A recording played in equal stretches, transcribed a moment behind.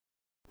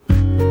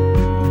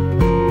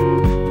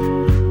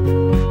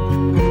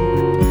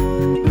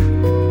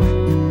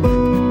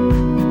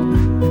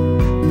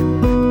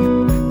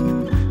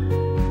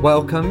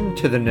Welcome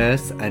to the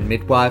Nurse and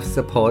Midwife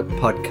Support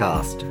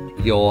Podcast,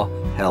 Your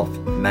Health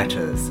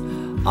Matters.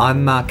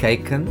 I'm Mark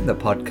Aitken, the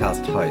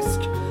podcast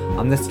host.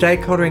 I'm the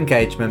Stakeholder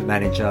Engagement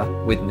Manager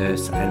with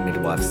Nurse and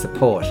Midwife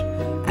Support,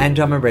 and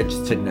I'm a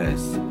registered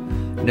nurse.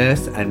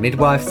 Nurse and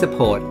Midwife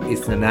Support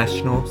is the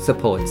national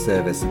support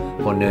service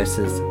for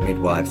nurses,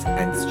 midwives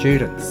and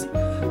students.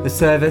 The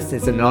service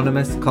is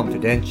anonymous,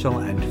 confidential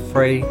and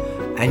free,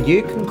 and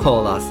you can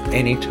call us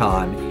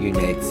anytime you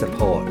need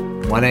support.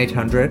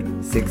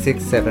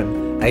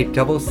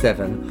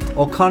 1800-667-877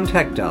 or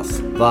contact us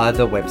via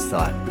the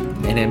website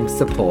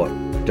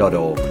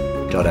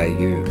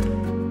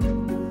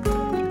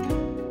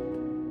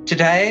nmsupport.org.au.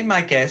 Today,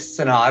 my guests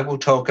and I will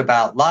talk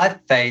about life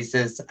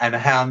phases and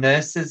how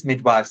nurses,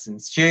 midwives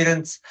and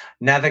students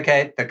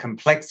navigate the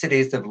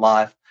complexities of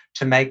life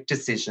to make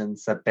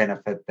decisions that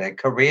benefit their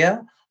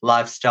career,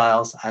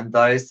 lifestyles and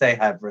those they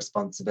have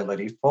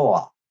responsibility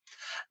for.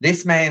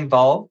 This may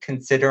involve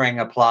considering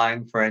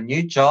applying for a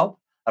new job,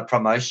 a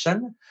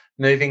promotion,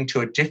 moving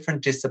to a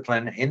different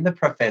discipline in the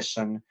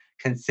profession,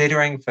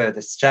 considering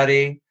further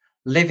study,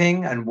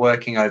 living and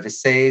working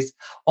overseas,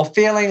 or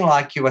feeling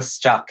like you are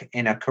stuck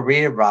in a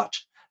career rut,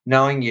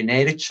 knowing you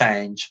need a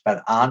change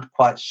but aren't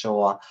quite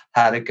sure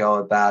how to go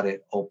about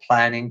it, or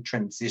planning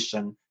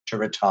transition to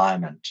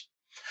retirement.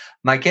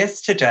 My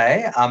guests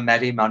today are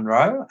Maddie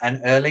Munro, an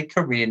early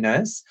career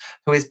nurse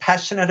who is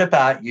passionate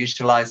about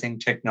utilising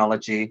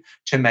technology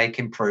to make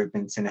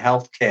improvements in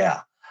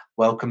healthcare.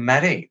 Welcome,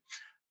 Maddie.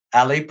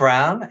 Ali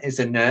Brown is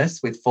a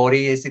nurse with 40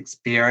 years'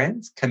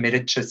 experience,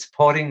 committed to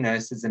supporting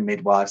nurses and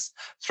midwives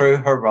through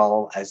her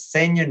role as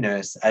senior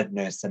nurse at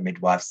Nurse and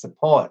Midwife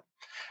Support.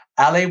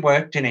 Ali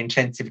worked in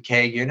intensive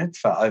care units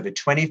for over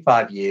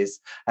 25 years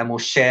and will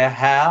share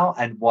how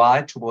and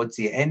why, towards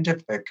the end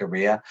of her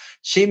career,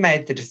 she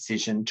made the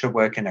decision to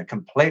work in a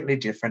completely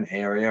different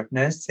area of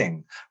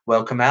nursing.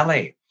 Welcome,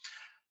 Ali.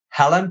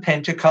 Helen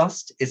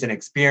Pentecost is an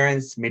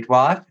experienced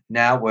midwife,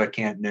 now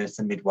working at Nurse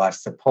and Midwife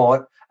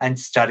Support and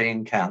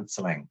studying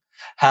counselling.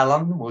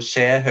 Helen will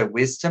share her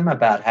wisdom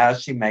about how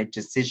she made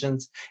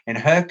decisions in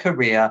her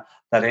career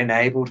that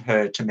enabled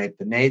her to meet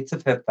the needs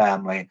of her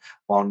family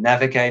while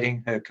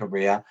navigating her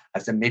career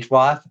as a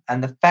midwife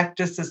and the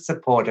factors that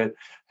supported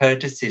her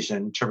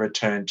decision to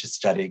return to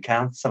study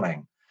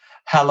counselling.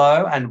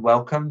 Hello and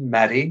welcome,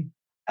 Maddie,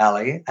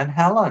 Ali and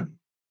Helen.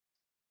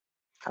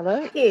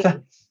 Hello.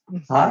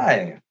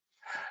 Hi.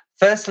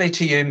 Firstly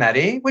to you,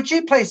 Maddie, would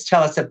you please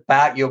tell us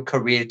about your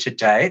career to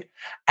date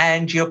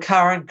and your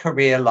current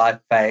career life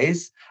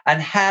phase and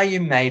how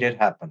you made it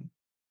happen?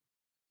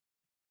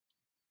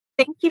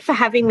 Thank you for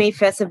having me,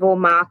 first of all,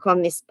 Mark,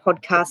 on this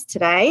podcast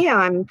today.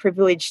 I'm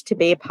privileged to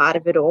be a part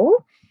of it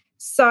all.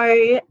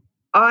 So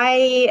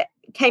I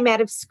came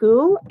out of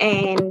school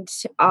and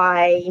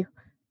I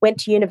went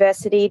to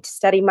university to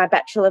study my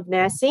Bachelor of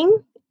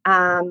Nursing.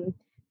 From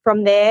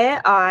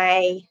there,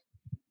 I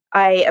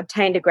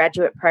obtained a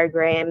graduate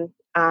program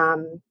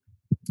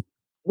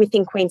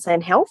within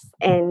Queensland Health,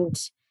 and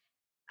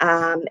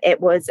it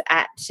was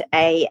at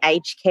a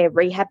aged care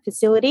rehab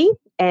facility,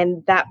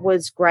 and that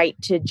was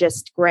great to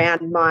just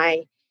ground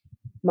my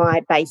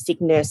basic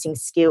nursing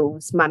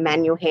skills, my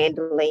manual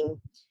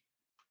handling,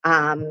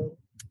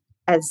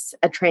 as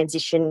a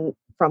transition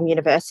from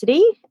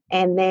university.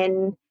 And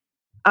then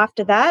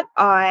after that,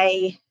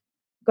 I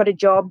got a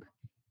job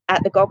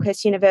at the Gold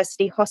Coast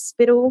University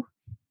Hospital.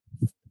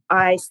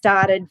 I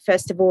started,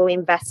 first of all,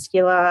 in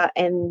vascular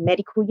and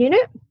medical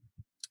unit.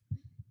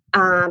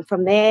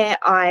 From there,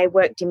 I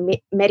worked in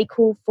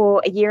medical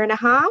for a year and a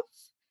half.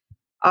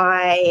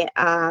 I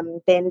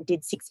then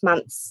did 6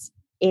 months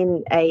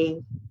in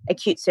a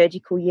acute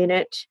surgical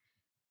unit,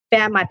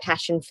 found my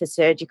passion for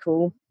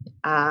surgical,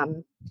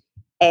 and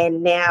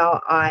now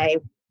I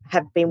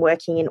have been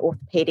working in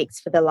orthopedics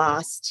for the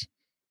last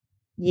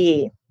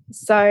year.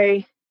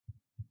 So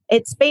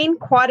it's been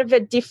quite of a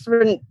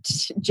different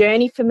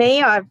journey for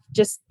me. I've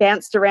just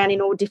bounced around in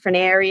all different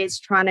areas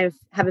trying to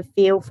have a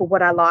feel for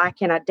what I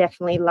like, and I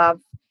definitely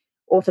love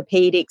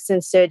orthopedics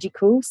and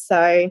surgical.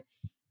 So,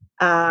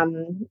 as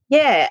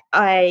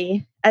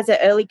an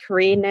early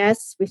career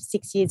nurse with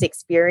 6 years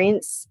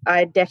experience,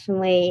 I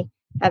definitely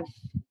have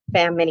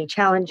found many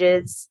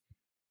challenges,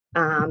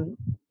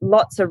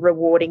 lots of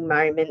rewarding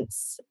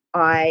moments.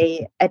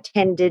 I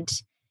attended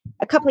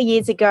a couple of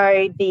years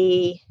ago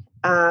the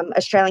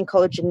Australian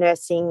College of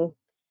Nursing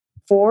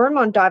Forum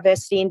on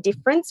Diversity and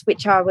Difference,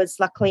 which I was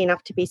lucky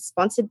enough to be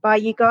sponsored by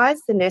you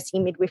guys, the Nursing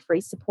and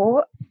Midwifery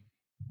Support.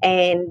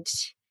 And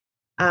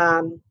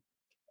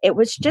it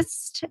was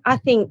just, I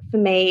think, for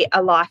me,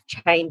 a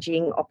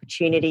life-changing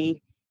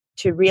opportunity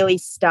to really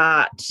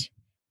start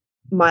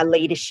my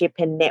leadership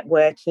and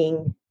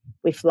networking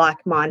with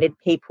like-minded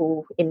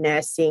people in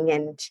nursing,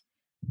 and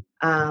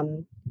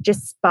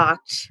just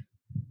sparked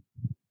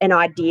an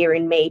idea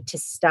in me to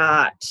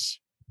start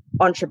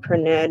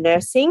entrepreneur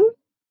nursing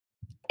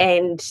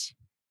and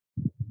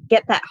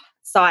get that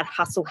side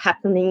hustle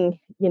happening,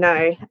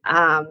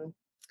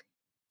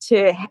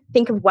 to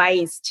think of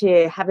ways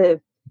to have a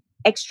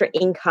extra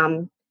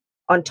income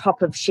on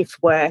top of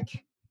shift work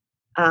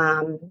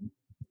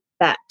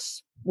that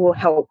will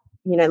help,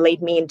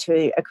 lead me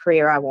into a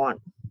career I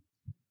want.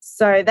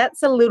 So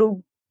that's a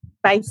little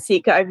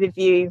basic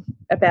overview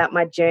about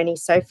my journey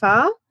so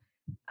far.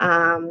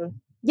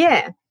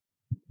 Yeah,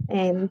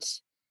 and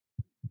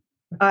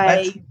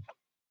That's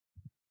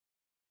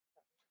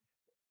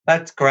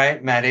That's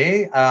great,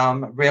 Maddie.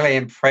 Really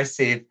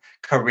impressive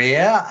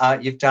career.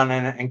 You've done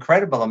an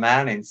incredible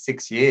amount in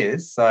 6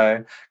 years,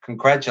 so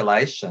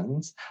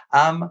congratulations.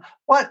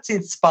 What's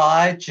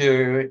inspired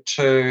you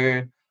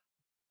to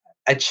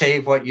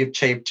achieve what you've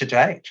achieved to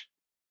date?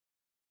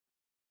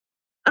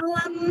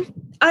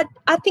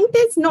 I think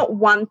there's not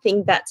one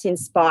thing that's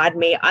inspired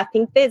me. I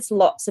think there's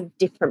lots of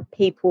different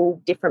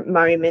people, different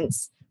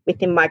moments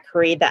within my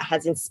career that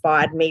has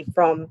inspired me,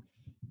 from,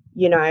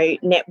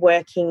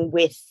 networking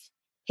with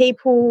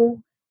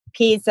people,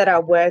 peers that I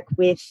work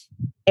with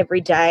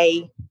every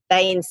day.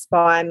 They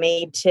inspire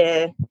me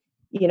to,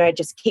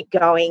 just keep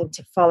going,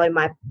 to follow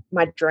my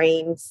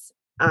dreams.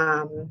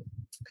 I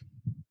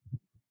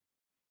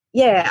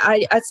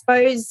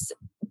suppose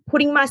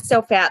putting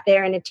myself out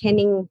there and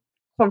attending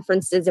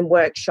conferences and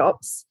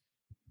workshops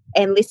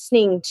and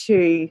listening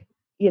to,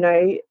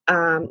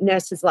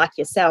 nurses like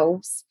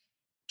yourselves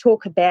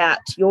talk about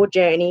your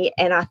journey.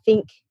 And I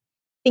think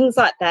things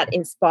like that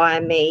inspire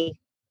me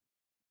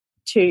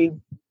to,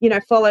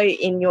 follow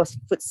in your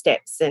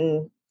footsteps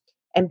and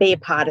be a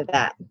part of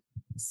that.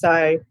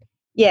 So,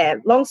 yeah,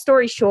 long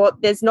story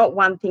short, there's not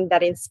one thing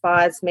that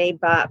inspires me,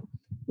 but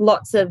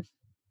lots of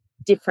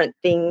different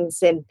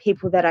things and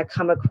people that I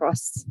come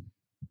across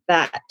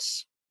that,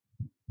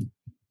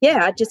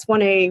 I just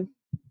want to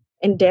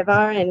endeavour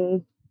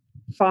and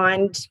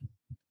find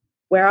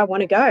where I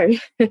want to go.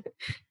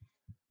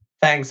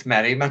 Thanks,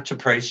 Maddie. Much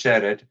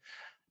appreciated.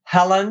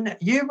 Helen,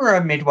 you were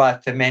a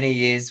midwife for many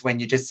years when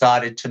you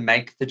decided to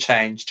make the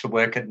change to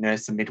work at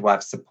Nurse and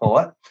Midwife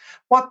Support.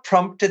 What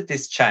prompted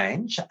this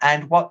change,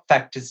 and what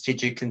factors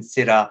did you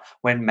consider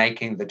when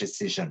making the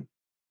decision?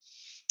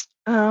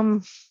 I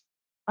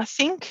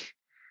think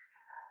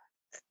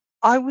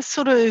I was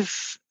sort of,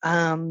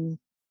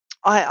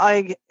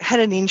 I had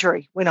an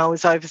injury when I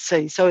was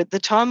overseas. So at the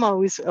time I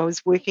was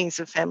working as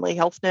a family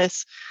health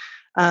nurse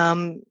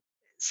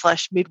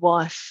 /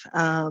 midwife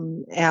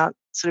out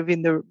sort of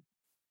in the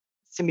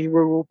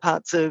semi-rural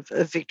parts of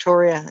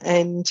Victoria,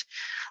 and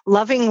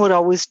loving what I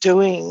was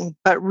doing,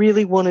 but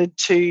really wanted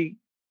to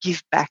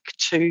give back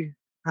to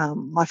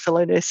my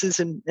fellow nurses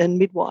and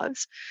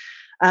midwives.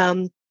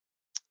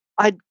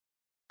 I'd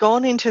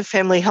gone into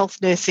family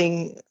health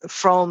nursing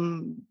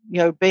from,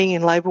 being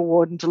in labour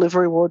ward and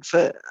delivery ward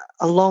for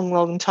a long,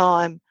 long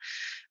time,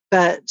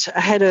 but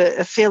I had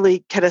a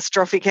fairly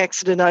catastrophic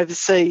accident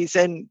overseas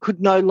and could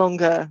no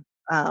longer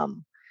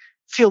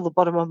feel the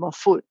bottom of my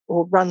foot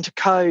or run to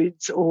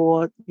codes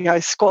or,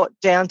 squat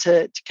down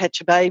to catch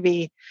a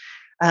baby.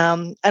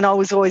 And I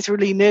was always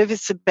really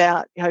nervous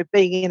about,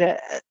 being in a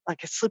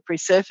slippery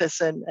surface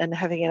and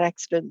having an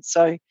accident.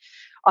 So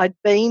I'd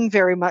been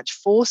very much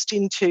forced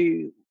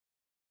into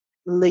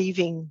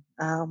leaving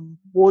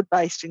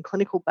ward-based and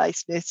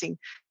clinical-based nursing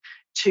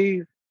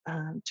to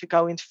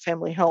go into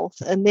family health.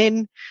 And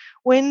then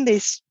when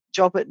this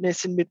job at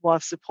Nurse and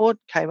Midwife Support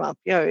came up,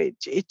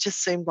 it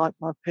just seemed like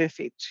my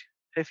perfect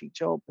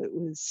job. It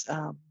was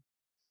an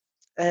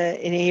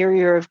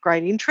area of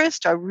great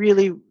interest. I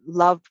really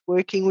loved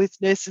working with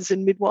nurses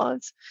and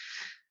midwives.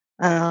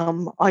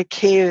 I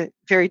care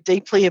very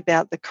deeply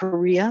about the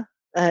career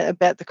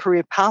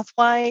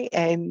pathway,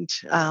 and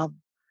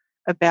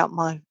about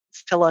my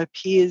fellow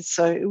peers.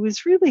 So it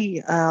was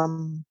really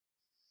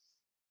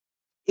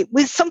it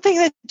was something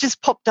that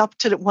just popped up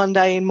to one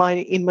day in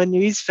my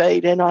news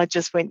feed, and I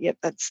just went, yep,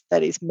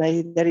 that is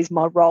me, that is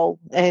my role.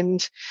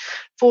 And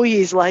 4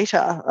 years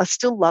later, I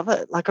still love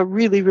it. Like, I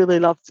really, really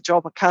love the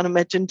job. I can't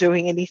imagine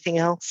doing anything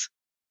else.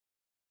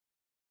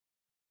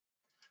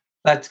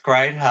 That's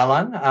great,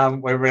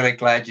 Helen. We're really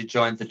glad you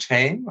joined the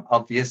team,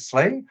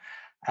 obviously.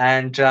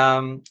 And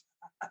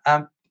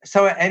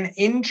so an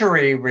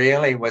injury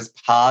really was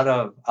part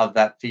of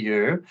that for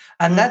you.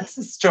 And that's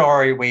the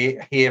story we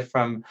hear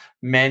from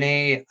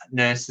many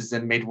nurses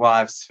and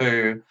midwives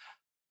who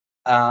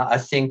are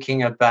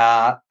thinking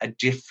about a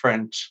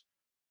different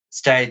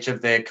stage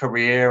of their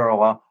career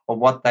or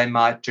what they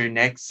might do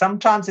next.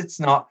 Sometimes it's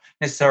not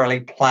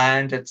necessarily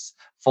planned, it's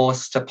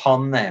forced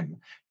upon them.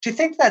 Do you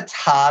think that's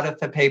harder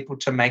for people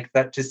to make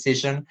that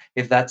decision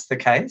if that's the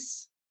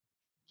case?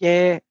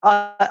 Yeah,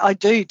 I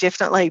do,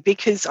 definitely,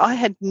 because I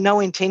had no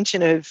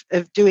intention of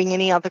doing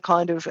any other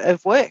kind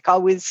of work. I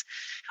was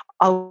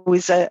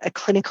a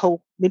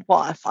clinical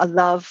midwife. I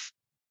love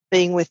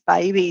being with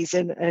babies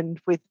and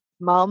with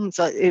mums.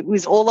 It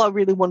was all I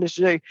really wanted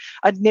to do.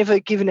 I'd never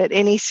given it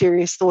any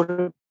serious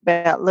thought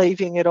about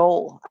leaving at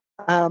all.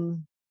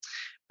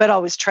 But I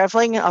was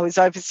travelling. I was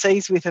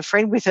overseas with a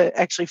friend, with a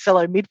actually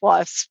fellow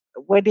midwife's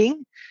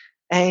wedding,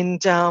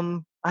 and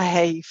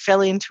I fell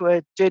into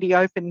a dirty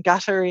open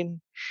gutter in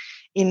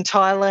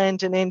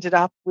Thailand and ended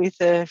up with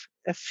a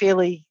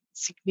fairly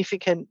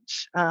significant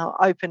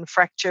open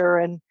fracture,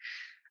 and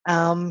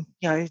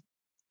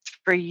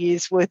 3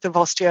 years worth of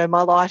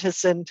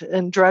osteomyelitis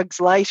and drugs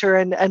later,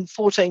 and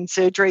 14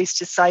 surgeries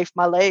to save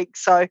my leg.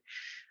 So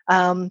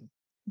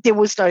there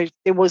was no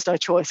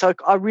choice.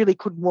 I really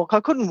couldn't walk. I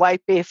couldn't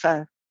weight bear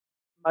for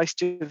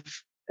most of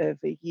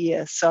a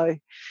year. So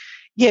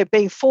yeah,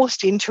 being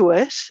forced into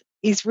it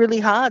is really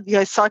hard.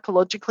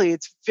 Psychologically,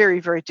 it's very,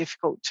 very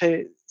difficult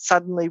to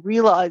suddenly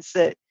realise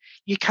that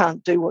you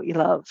can't do what you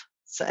love.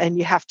 So, and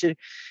you have to,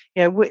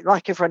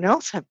 like everyone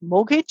else, have a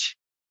mortgage,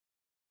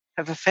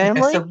 have a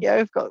family,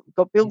 you've got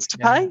bills to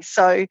pay.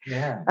 So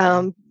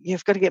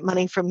you've got to get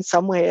money from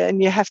somewhere,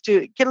 and you have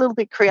to get a little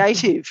bit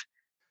creative.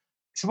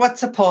 So what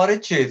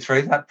supported you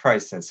through that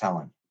process,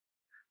 Helen?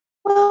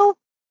 Well,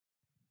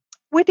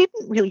 we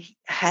didn't really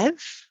have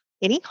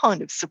any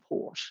kind of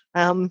support.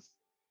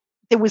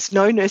 There was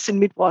no nurse and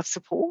midwife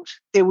support.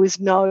 There was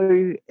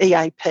no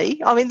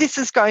EAP. I mean, this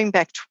is going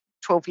back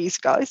 12 years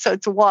ago, so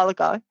it's a while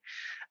ago,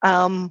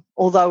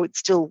 although it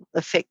still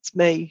affects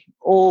me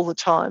all the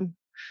time.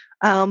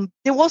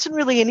 There wasn't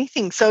really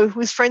anything. So it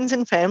was friends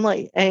and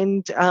family.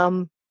 And,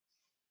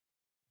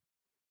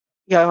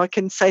 I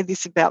can say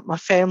this about my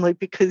family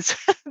because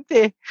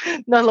they're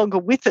no longer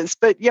with us.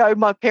 But,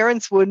 my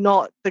parents were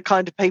not the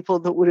kind of people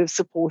that would have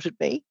supported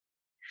me.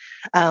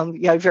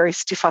 Very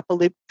stiff upper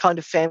lip kind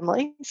of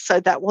family.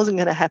 So that wasn't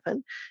going to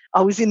happen.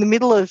 I was in the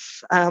middle of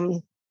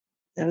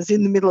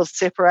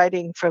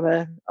separating from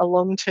a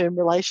long-term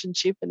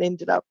relationship and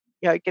ended up,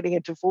 getting a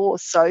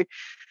divorce. So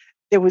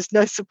there was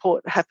no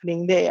support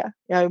happening there.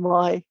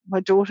 My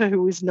daughter,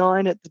 who was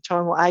 9 at the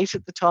time, or 8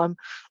 at the time,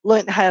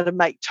 learnt how to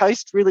make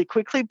toast really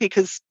quickly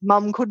because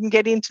mum couldn't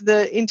get into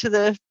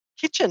the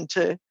kitchen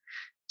to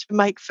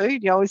make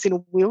food. I was in a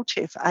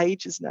wheelchair for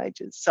ages and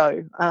ages.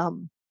 So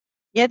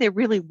there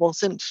really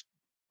wasn't.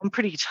 I'm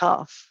pretty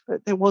tough,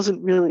 but there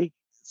wasn't really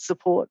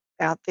support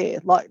out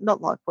there,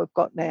 not like we've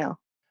got now.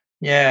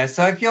 Yeah,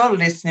 so if you're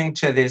listening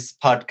to this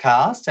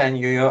podcast and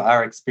you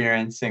are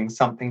experiencing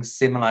something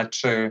similar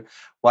to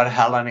what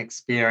Helen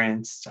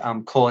experienced,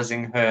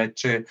 causing her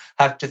to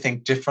have to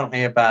think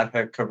differently about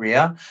her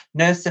career,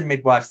 nurse and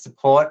midwife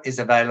support is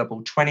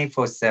available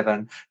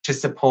 24/7 to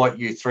support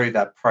you through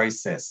that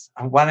process.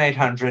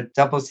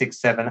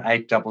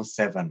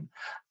 1-800-667-877.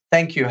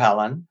 Thank you,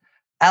 Helen.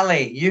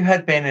 Ali, you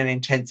had been an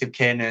intensive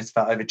care nurse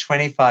for over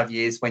 25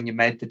 years when you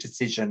made the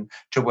decision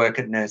to work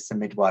at nurse and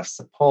midwife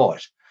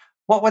support.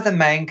 What were the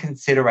main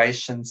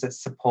considerations that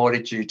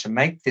supported you to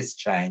make this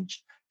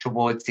change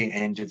towards the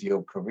end of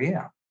your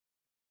career?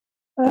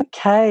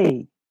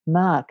 Okay,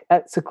 Mark,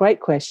 that's a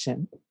great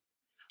question.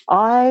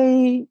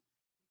 I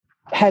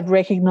had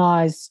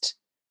recognised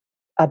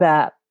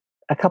about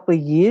a couple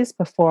of years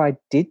before I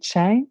did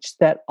change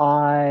that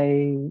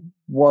I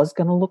was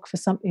going to look for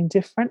something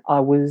different.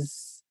 I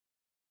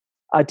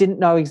didn't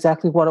know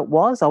exactly what it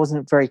was. I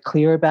wasn't very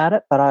clear about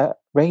it, but I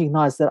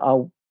recognised that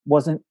I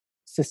wasn't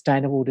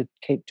sustainable to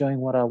keep doing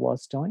what I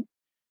was doing.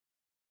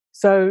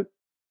 So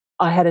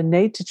I had a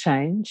need to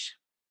change,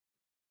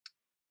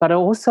 but I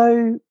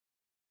also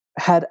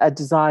had a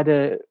desire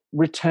to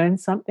return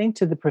something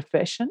to the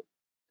profession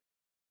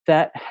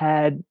that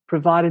had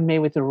provided me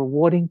with a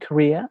rewarding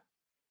career,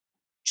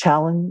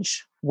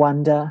 challenge,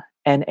 wonder,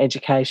 and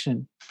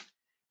education.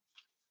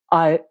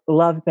 I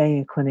love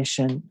being a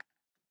clinician,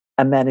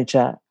 a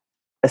manager,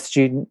 a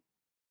student,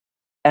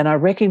 and I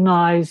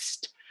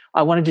recognised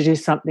I wanted to do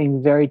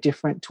something very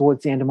different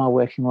towards the end of my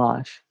working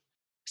life.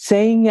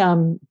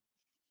 Seeing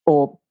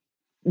or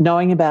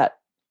knowing about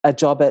a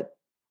job at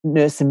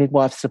nurse and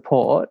midwife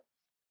support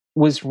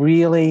was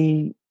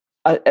really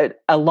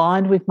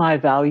aligned with my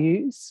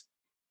values,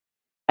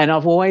 and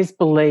I've always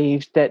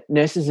believed that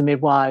nurses and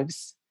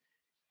midwives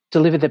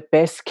deliver the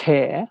best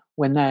care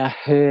when they are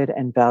heard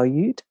and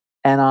valued,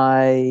 and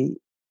I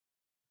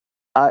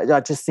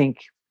just think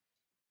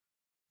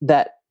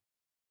that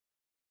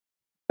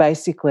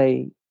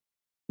basically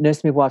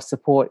nurse midwife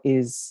support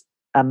is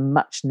a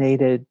much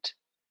needed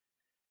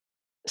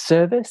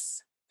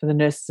service for the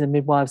nurses and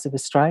midwives of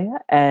Australia,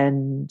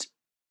 and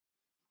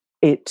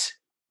it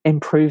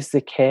improves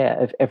the care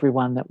of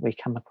everyone that we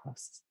come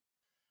across.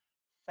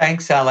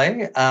 Thanks,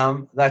 Ali.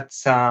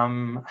 That's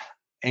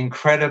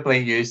incredibly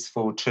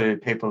useful to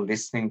people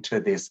listening to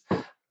this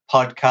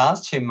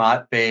podcast who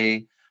might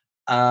be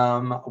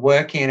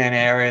working in an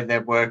area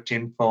they've worked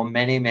in for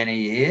many, many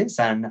years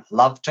and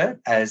loved it,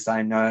 as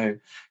I know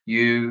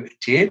you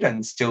did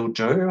and still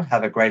do,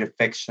 have a great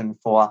affection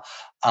for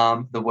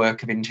the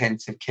work of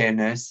intensive care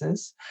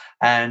nurses.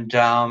 And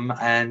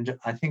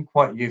I think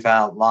what you've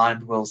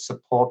outlined will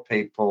support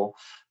people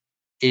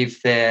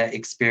if they're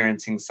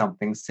experiencing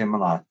something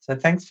similar. So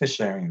thanks for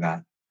sharing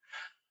that.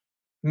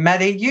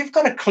 Maddie, you've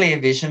got a clear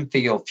vision for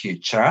your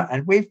future,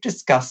 and we've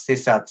discussed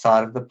this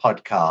outside of the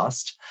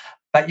podcast,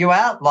 but you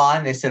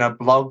outline this in a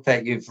blog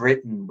that you've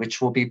written, which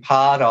will be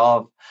part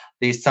of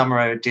the summer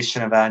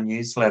edition of our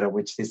newsletter,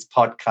 which this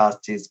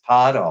podcast is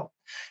part of.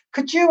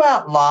 Could you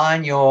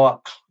outline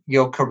your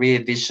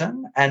career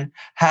vision and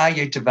how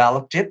you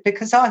developed it?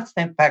 Because I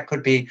think that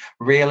could be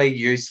really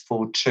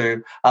useful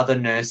to other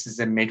nurses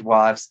and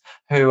midwives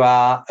who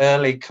are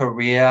early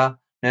career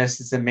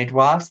nurses and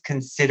midwives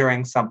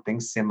considering something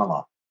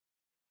similar?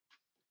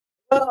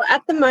 Well,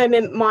 at the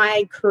moment,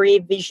 my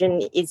career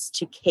vision is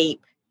to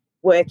keep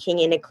working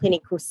in a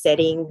clinical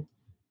setting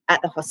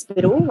at the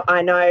hospital.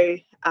 I know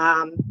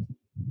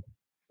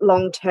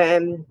long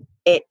term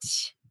it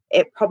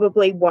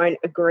probably won't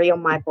agree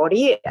on my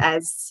body,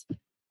 as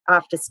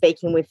after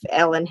speaking with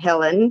Elle and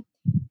Helen,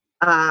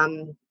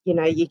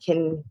 you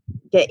can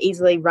get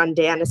easily run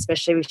down,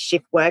 especially with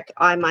shift work.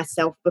 I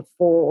myself,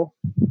 before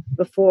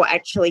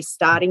actually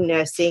starting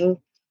nursing,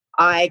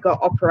 I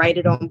got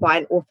operated on by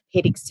an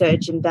orthopedic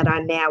surgeon that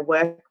I now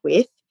work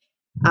with,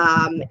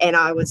 and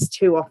I was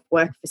off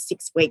work for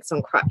 6 weeks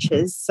on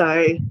crutches.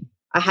 So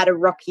I had a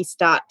rocky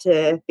start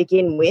to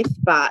begin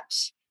with,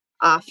 but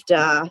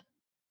after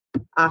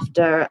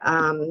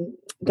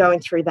going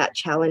through that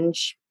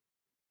challenge,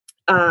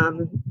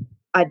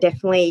 I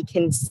definitely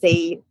can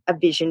see a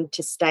vision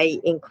to stay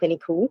in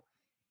clinical,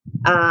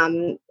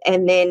 and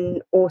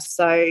then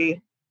also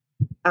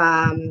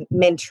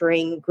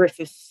mentoring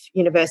Griffith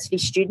University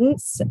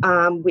students,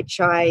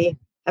 which I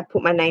have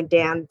put my name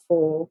down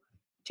to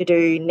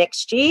do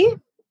next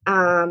year.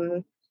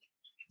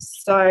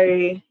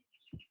 So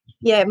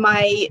yeah,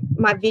 my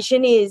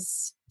vision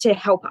is to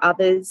help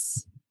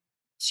others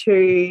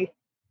to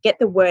get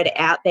the word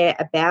out there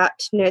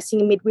about nursing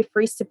and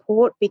midwifery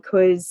support,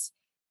 because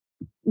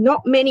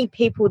not many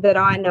people that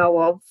I know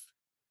of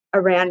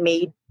around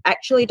me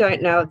actually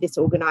don't know of this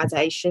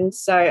organisation.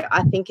 So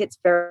I think it's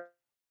very,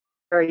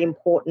 very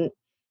important,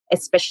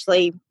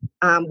 especially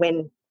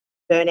when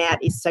burnout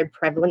is so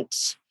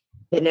prevalent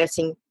in the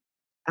nursing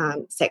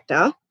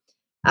sector.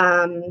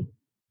 And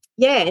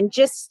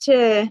just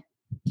to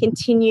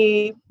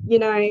continue,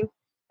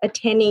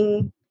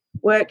 attending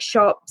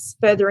workshops,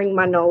 furthering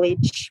my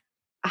knowledge.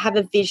 I have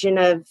a vision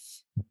of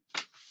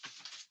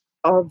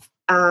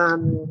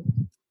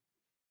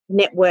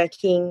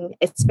networking,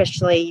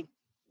 especially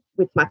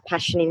with my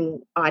passion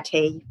in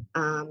IT.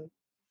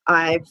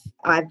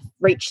 I've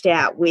reached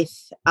out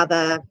with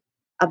other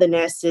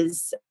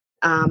nurses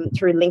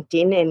through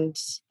LinkedIn, and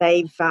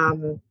they've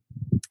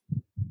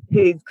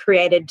who've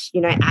created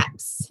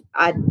apps.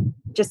 I'd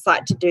just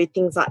like to do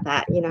things like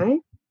that.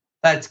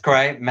 That's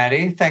great,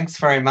 Maddie. Thanks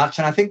very much.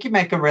 And I think you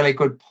make a really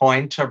good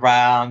point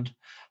around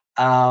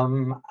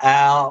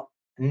our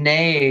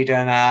need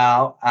and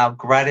our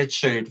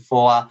gratitude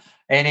for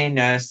any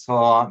nurse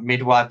or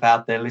midwife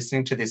out there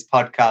listening to this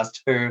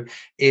podcast who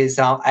is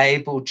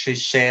able to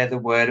share the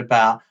word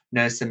about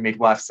nurse and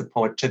midwife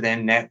support to their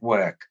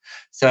network.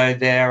 So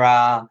there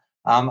are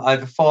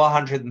over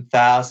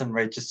 400,000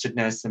 registered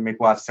nurses and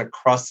midwives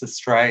across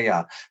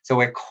Australia. So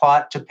we're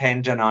quite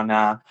dependent on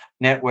our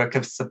network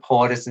of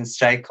supporters and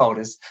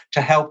stakeholders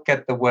to help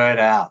get the word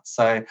out.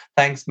 So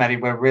thanks, Maddie.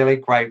 We're really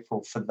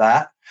grateful for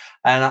that.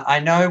 And I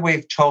know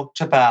we've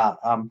talked about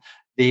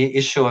the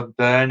issue of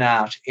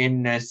burnout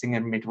in nursing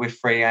and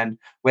midwifery, and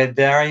we're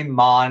very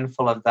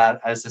mindful of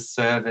that as a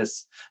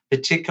service,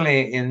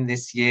 particularly in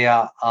this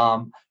year,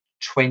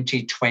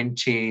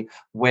 2020,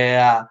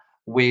 where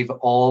we've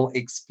all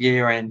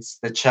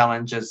experienced the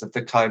challenges of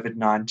the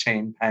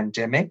COVID-19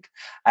 pandemic,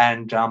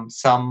 and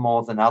some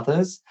more than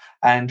others.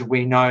 And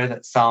we know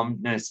that some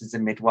nurses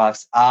and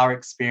midwives are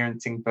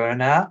experiencing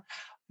burnout,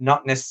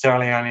 not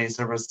necessarily only as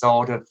a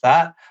result of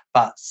that,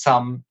 but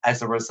some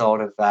as a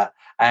result of that.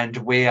 And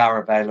we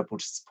are available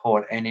to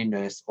support any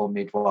nurse or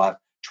midwife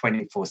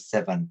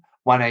 24/7,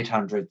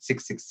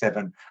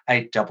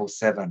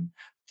 1-800-667-877.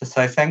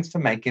 So thanks for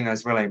making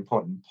those really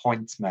important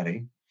points,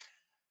 Maddie.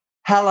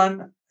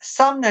 Helen,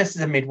 some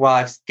nurses and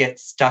midwives get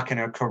stuck in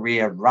a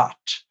career rut.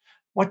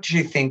 What do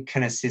you think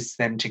can assist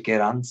them to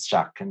get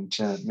unstuck and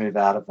to move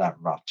out of that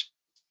rut?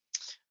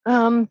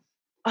 I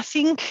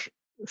think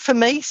for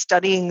me,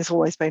 studying has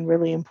always been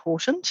really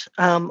important.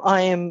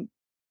 I am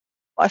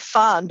by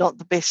far not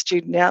the best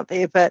student out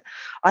there, but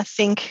I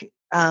think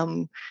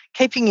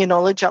keeping your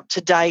knowledge up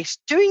to date,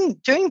 doing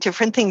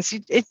different things,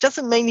 it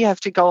doesn't mean you have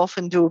to go off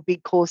and do a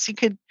big course.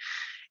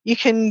 You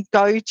can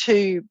go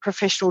to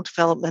professional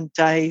development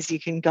days, you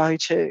can go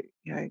to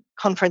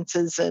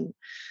conferences and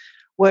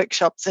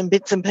workshops and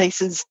bits and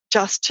pieces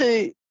just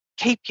to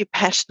keep your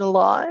passion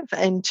alive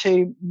and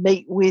to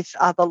meet with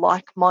other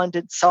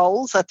like-minded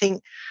souls. I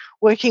think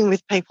working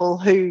with people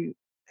who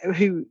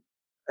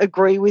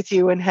agree with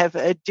you and have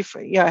a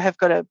different, have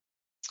got a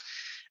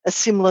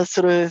similar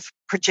sort of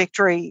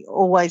trajectory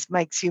always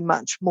makes you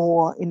much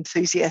more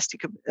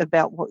enthusiastic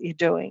about what you're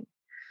doing.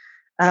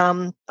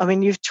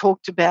 You've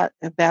talked about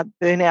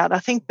burnout. I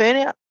think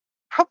burnout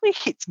probably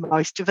hits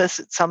most of us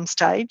at some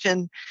stage,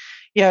 and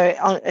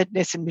at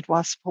Nurse and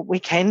Midwife Support we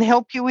can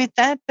help you with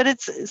that, but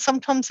it's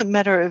sometimes a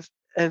matter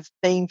of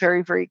being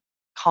very, very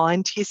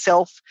kind to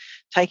yourself,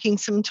 taking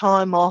some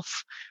time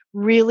off,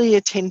 really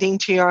attending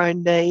to your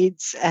own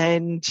needs,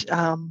 and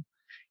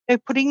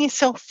putting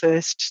yourself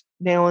first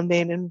now and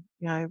then, and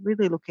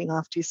really looking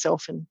after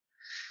yourself and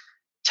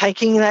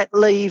taking that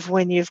leave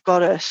when you've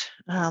got it.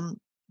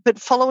 But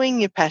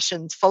following your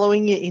passions,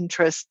 following your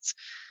interests,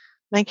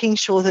 making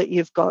sure that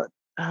you've got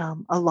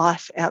a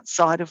life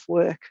outside of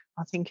work,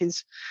 I think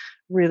is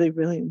really,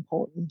 really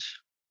important.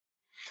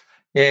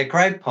 Yeah,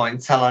 great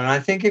points, Helen. I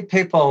think if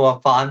people will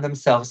find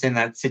themselves in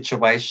that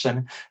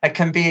situation, it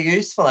can be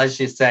useful,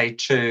 as you say,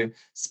 to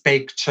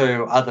speak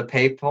to other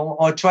people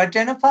or to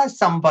identify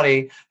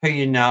somebody who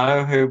you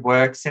know who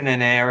works in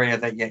an area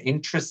that you're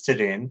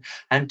interested in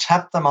and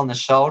tap them on the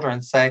shoulder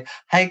and say,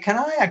 hey, can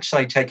I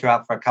actually take you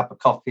out for a cup of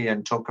coffee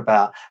and talk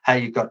about how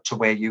you got to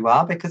where you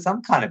are? Because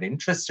I'm kind of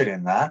interested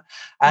in that.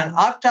 And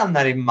I've done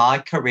that in my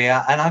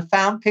career, and I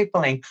found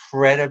people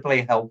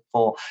incredibly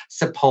helpful,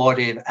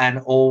 supportive, and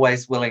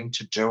always willing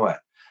to do it.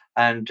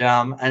 And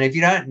if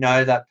you don't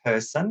know that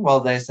person,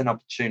 well, there's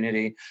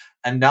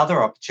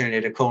another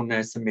opportunity to call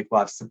nurse and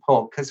midwife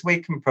support, because we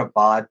can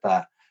provide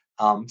that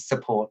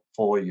support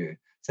for you.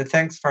 So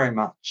thanks very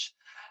much.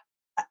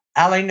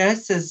 Ali,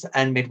 nurses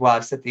and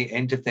midwives at the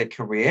end of their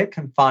career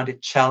can find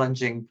it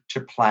challenging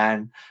to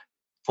plan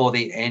for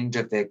the end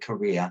of their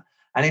career.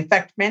 And in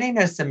fact, many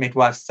nurses and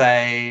midwives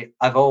say,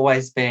 I've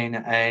always been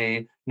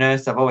a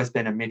nurse, I've always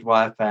been a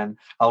midwife, and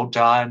I'll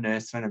die a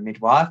nurse and a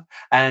midwife.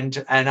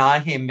 And I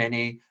hear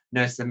many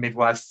nurses and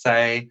midwives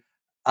say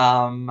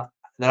that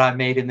I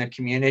meet in the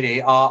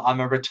community, oh, I'm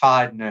a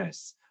retired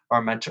nurse or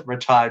I'm a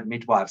retired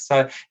midwife.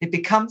 So it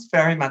becomes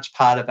very much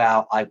part of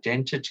our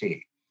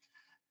identity.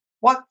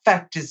 What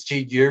factors do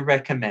you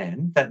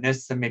recommend that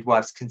nurses and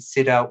midwives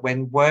consider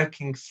when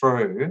working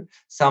through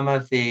some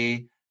of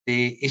the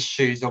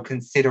issues or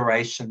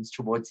considerations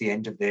towards the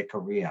end of their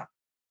career?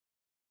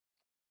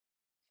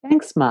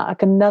 Thanks,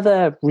 Mark.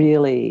 Another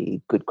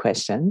really good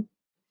question.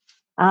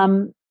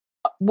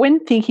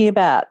 When thinking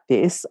about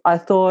this, I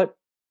thought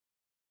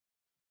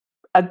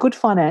a good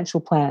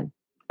financial plan.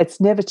 It's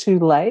never too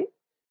late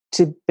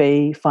to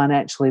be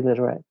financially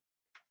literate.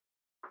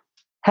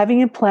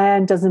 Having a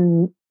plan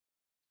doesn't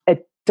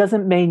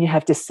mean you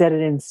have to set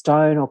it in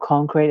stone or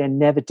concrete and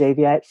never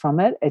deviate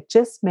from it. It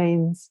just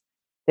means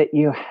that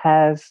you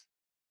have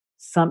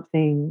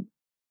something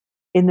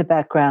in the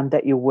background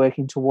that you're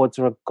working towards,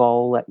 or a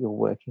goal that you're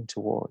working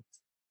towards.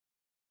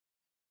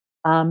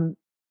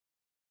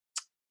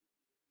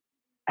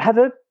 Have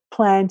a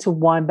plan to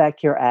wind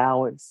back your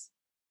hours.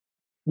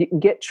 You can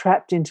get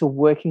trapped into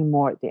working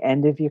more at the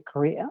end of your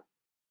career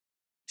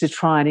to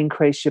try and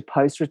increase your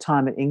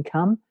post-retirement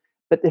income,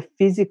 but the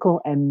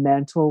physical and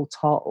mental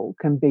toll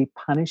can be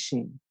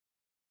punishing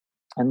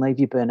and leave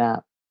you burnt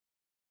out.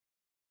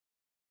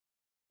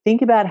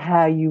 Think about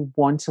how you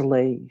want to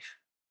leave.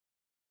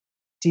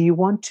 Do you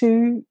want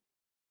that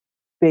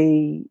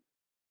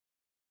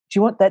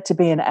to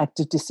be an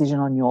active decision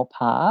on your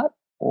part,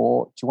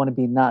 or do you want to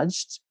be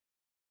nudged?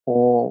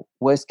 Or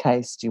worst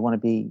case, do you want to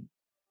be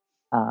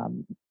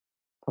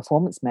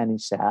performance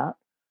managed out?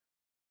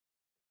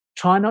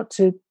 Try not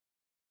to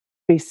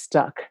be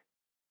stuck,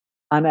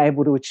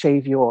 unable to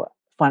achieve your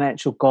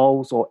financial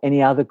goals or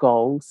any other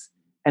goals,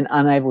 and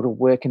unable to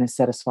work in a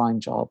satisfying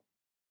job,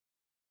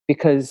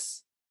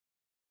 because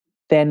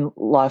then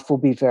life will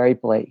be very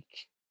bleak.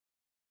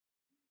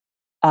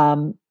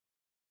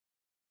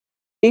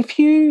 If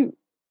you're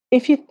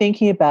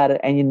thinking about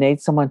it and you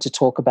need someone to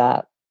talk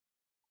about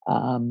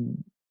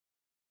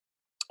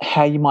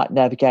how you might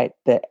navigate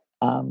the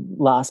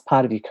last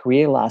part of your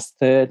career, last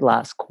third,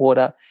 last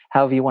quarter,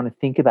 however you want to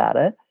think about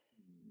it,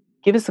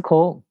 give us a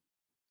call.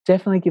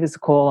 Definitely give us a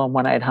call on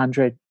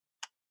 1800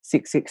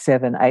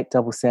 667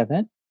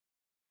 877,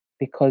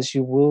 because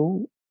you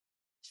will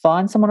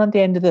find someone on the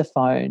end of the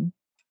phone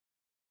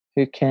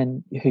who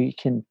you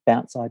can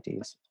bounce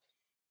ideas.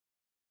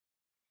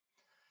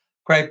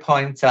 Great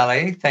points,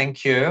 Ali.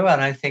 Thank you.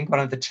 And I think one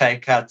of the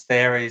takeouts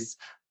there is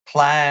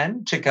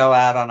plan to go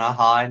out on a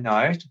high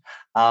note,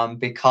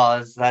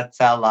 because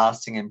that's our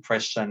lasting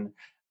impression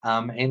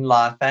in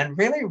life, and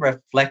really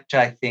reflect,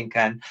 I think,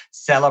 and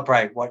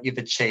celebrate what you've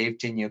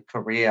achieved in your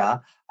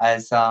career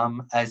as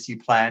you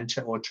plan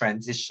to or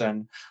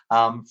transition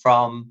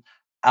from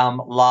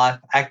life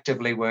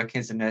actively working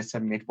as a nurse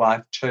and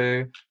midwife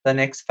to the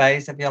next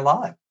phase of your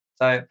life.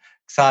 So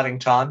exciting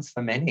times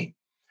for many.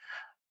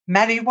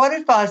 Maddie, what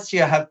advice do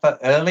you have for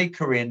early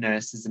career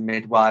nurses and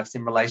midwives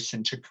in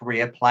relation to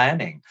career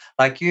planning?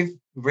 Like, you've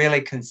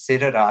really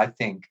considered, I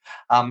think,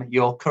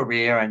 your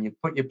career, and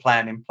you've put your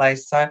plan in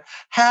place. So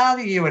how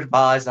do you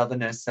advise other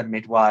nurses and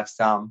midwives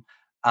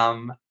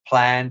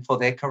plan for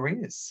their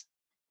careers?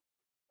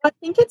 I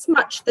think it's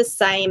much the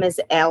same as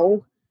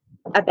Elle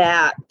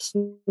about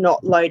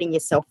not loading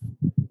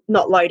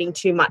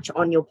too much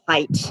on your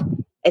plate,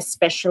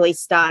 especially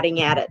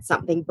starting out at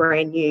something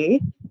brand new.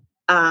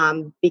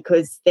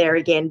 Because there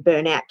again,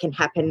 burnout can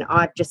happen.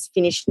 I've just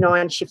finished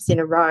 9 shifts in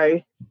a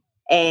row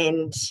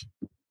and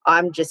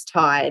I'm just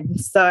tired.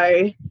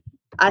 So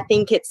I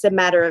think it's a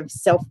matter of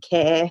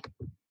self-care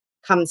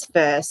comes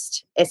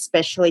first,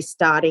 especially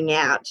starting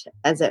out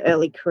as an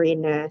early career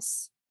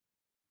nurse.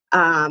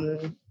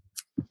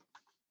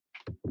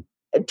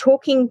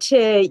 Talking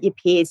to your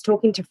peers,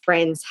 talking to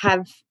friends,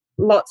 have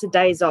lots of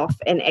days off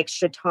and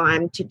extra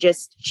time to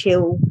just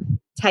chill,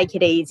 take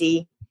it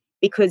easy,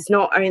 because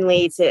not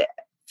only is it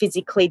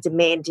physically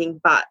demanding,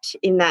 but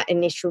in that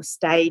initial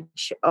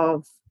stage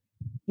of,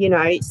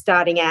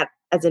 starting out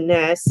as a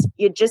nurse,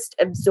 you're just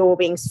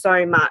absorbing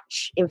so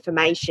much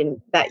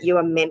information that you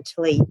are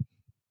mentally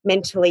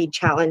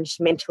challenged,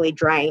 mentally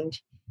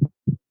drained.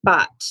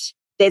 But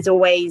there's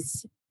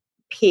always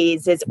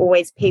peers, there's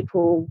always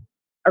people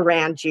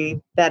around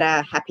you that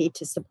are happy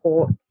to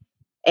support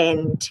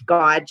and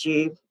guide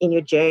you in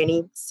your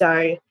journey.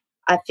 So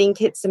I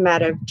think it's a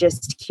matter of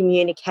just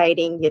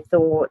communicating your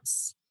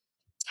thoughts,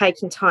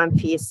 taking time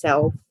for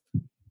yourself,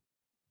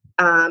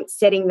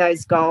 setting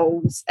those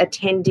goals,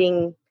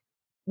 attending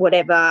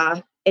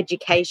whatever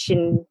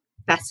education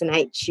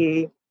fascinates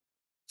you,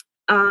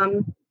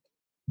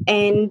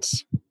 and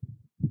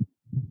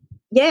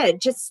yeah,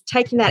 just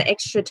taking that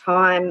extra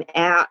time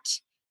out.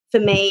 For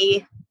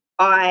me,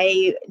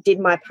 I did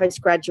my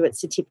postgraduate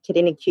certificate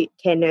in acute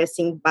care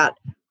nursing, but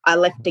I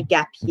left a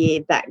gap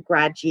year, that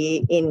grad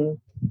year, in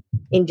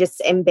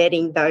just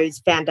embedding those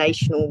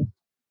foundational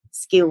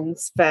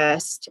skills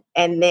first,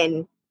 and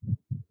then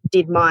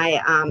did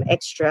my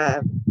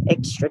extra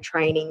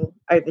training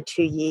over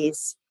 2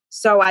 years,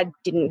 so I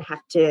didn't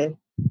have to,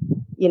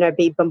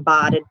 be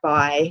bombarded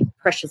by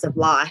pressures of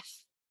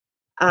life.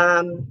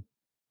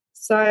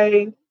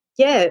 So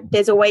yeah,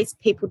 there's always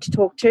people to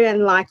talk to,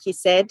 and like you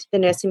said, the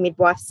nurse and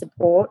midwife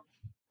support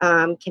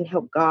can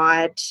help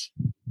guide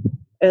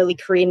early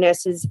career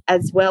nurses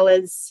as well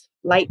as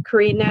late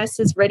career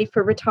nurses ready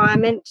for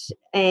retirement,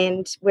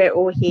 and we're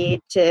all here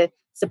to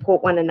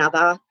support one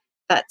another.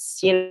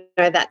 That's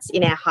that's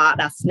in our heart,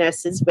 us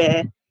nurses.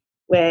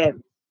 We're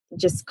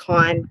just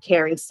kind,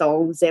 caring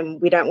souls,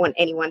 and we don't want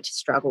anyone to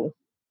struggle.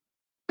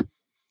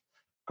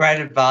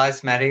 Great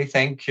advice, Maddie.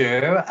 Thank you.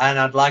 And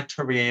I'd like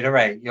to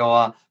reiterate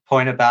your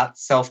point about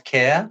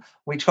self-care.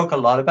 We talk a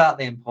lot about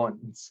the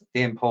importance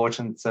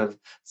of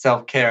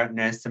self-care at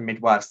nurse and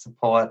midwife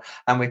support,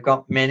 and we've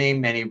got many,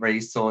 many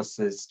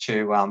resources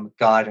to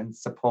guide and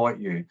support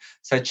you.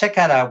 So check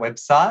out our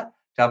website,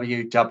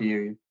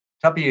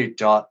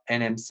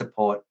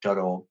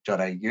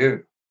 www.nmsupport.org.au.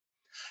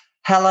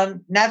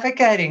 Helen,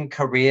 navigating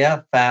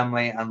career,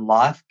 family and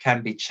life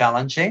can be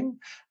challenging,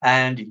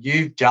 and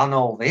you've done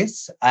all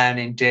this, and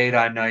indeed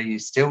I know you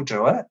still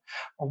do it.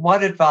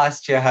 What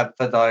advice do you have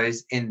for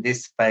those in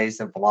this phase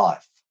of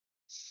life?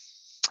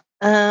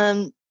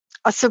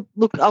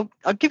 Look, I'll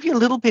give you a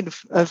little bit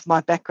of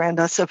my background.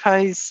 I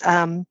suppose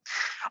I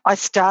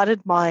started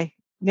my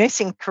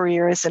nursing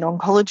career as an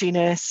oncology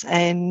nurse,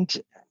 and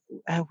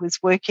was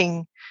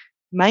working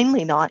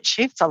mainly night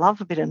shifts. I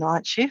love a bit of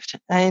night shift,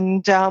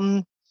 and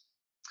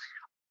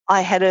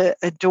I had a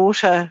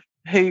daughter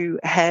who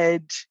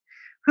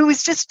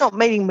was just not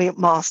meeting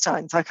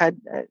milestones. Like I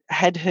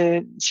had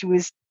her, she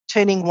was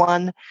turning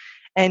 1,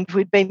 and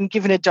we'd been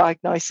given a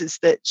diagnosis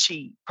that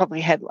she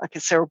probably had like a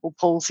cerebral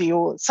palsy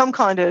or some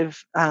kind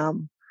of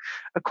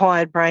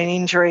acquired brain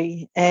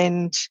injury.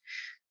 And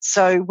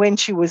so when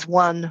she was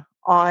 1,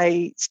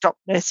 I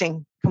stopped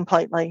nursing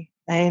completely,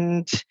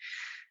 and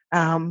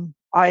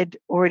I'd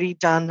already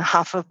done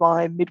half of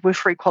my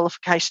midwifery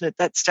qualification at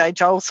that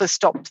stage. I also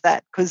stopped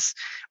that because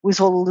it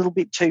was all a little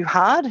bit too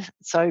hard.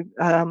 So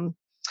I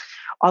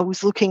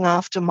was looking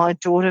after my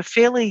daughter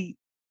fairly,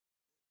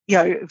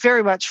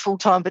 very much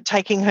full-time, but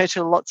taking her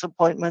to lots of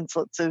appointments,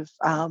 lots of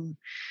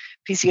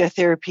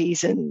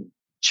physiotherapies and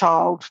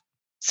child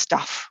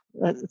stuff.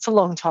 It's a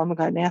long time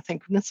ago now,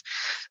 thank goodness.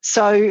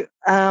 So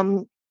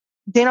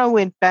then I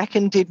went back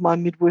and did my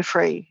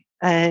midwifery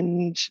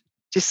and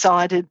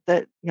decided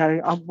that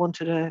I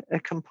wanted a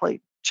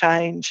complete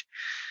change.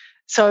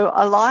 So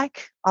I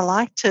like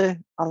to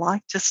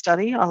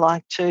study. I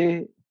like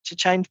to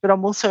change, but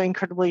I'm also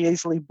incredibly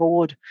easily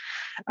bored.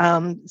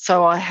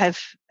 So I have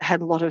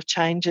had a lot of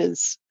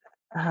changes.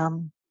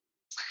 12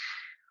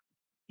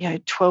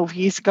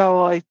 years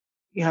ago,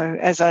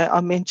 as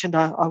I mentioned,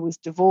 I was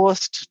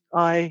divorced.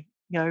 I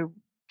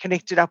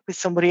connected up with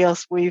somebody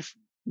else. We've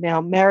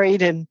now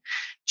married and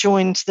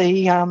joined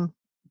the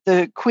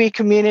queer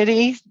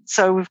community.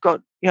 So we've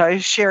got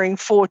sharing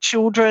 4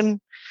 children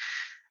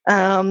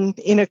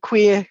in a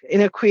queer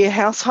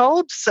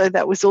household. So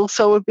that was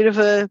also a bit of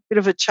a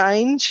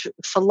change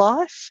for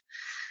life.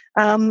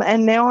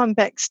 And now I'm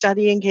back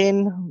studying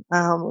again.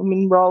 I'm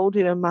enrolled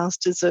in a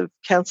Masters of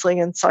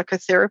Counselling and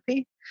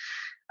Psychotherapy.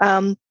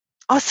 I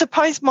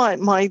suppose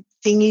my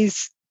thing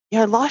is,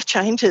 life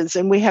changes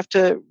and we have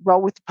to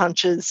roll with the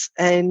punches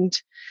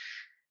and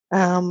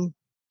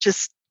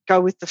just go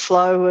with the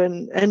flow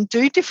and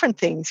do different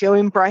things.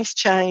 Embrace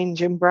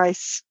change,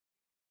 embrace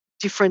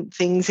different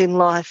things in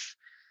life.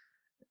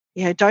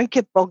 Don't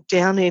get bogged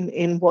down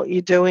in what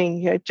you're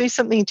doing. Do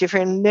something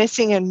different.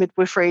 Nursing and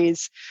midwifery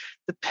is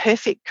the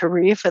perfect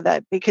career for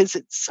that because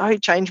it's so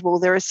changeable.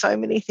 There are so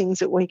many things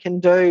that we can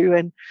do,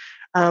 and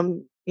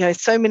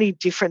so many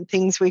different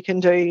things we can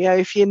do.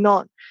 If you're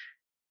not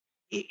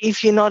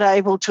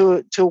able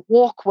to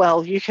walk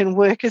well, you can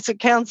work as a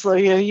counsellor.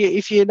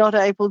 If you're not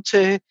able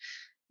to,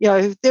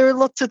 there are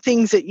lots of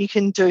things that you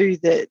can do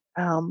that.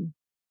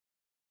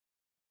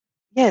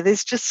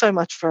 There's just so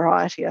much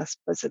variety. I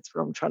suppose that's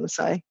what I'm trying to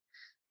say.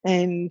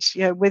 And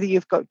whether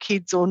you've got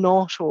kids or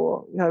not,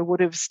 or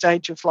whatever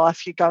stage of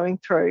life you're going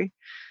through,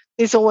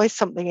 there's always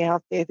something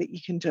out there that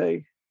you can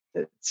do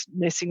that's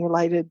nursing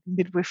related,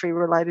 midwifery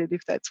related,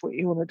 if that's what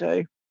you want to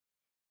do.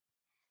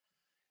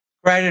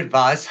 Great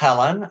advice,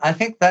 Helen. I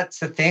think that's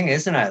the thing,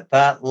 isn't it?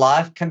 That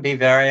life can be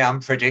very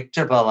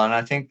unpredictable. And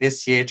I think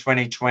this year,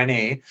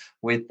 2020,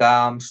 with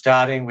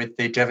starting with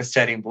the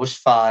devastating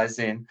bushfires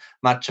in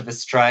much of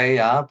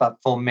Australia, but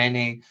for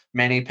many,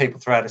 many people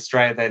throughout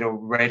Australia, they'd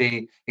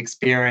already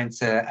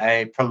experienced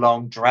a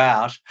prolonged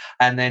drought,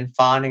 and then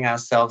finding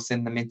ourselves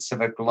in the midst of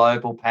a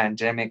global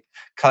pandemic,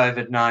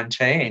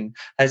 COVID-19,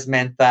 has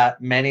meant that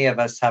many of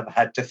us have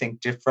had to think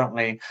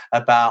differently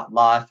about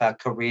life, our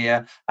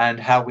career, and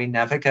how we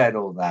navigate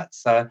all that.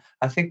 So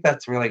I think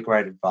that's really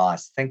great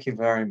advice. Thank you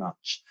very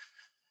much.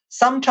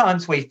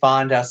 Sometimes we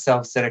find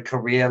ourselves at a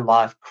career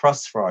life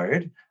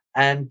crossroad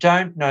and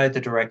don't know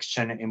the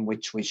direction in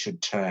which we should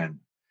turn.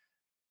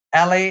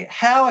 Ali,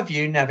 how have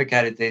you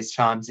navigated these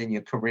times in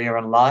your career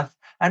and life?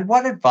 And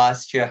what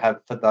advice do you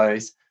have for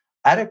those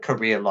at a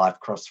career life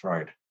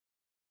crossroad?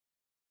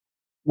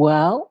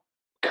 Well,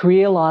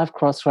 career life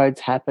crossroads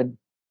happen.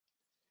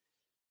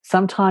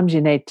 Sometimes you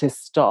need to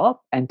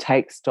stop and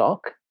take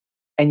stock,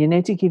 and you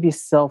need to give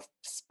yourself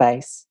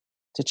space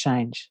to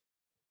change.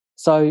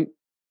 So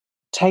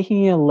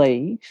taking your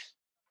leave,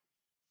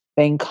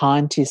 being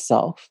kind to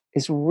yourself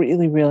is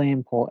really, really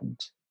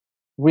important.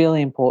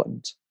 Really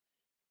important.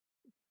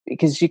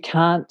 Because you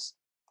can't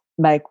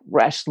make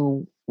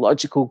rational,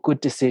 logical,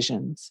 good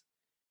decisions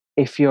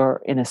if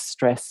you're in a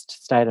stressed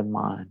state of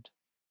mind.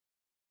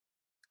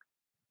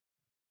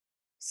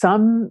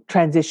 Some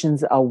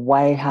transitions are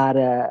way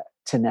harder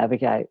to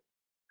navigate.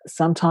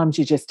 Sometimes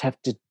you just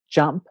have to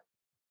jump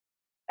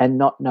and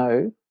not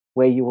know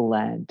where you will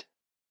land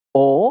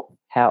or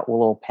how it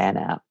will all pan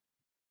out.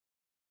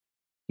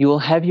 You will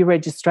have your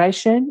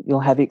registration, you'll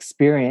have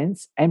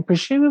experience, and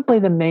presumably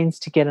the means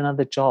to get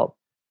another job.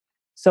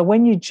 So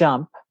when you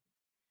jump,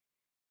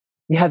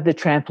 you have the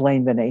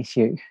trampoline beneath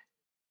you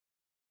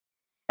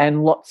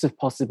and lots of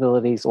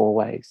possibilities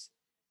always.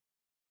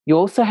 You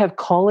also have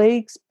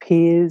colleagues,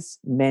 peers,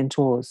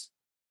 mentors.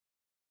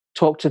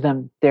 Talk to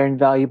them. They're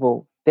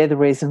invaluable. They're the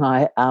reason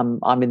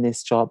I'm in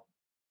this job.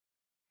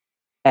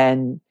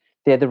 And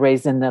they're the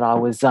reason that I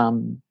was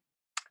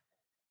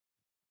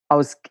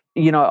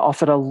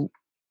offered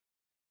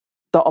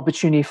the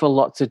opportunity for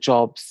lots of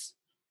jobs,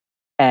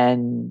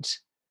 and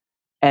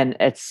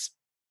it's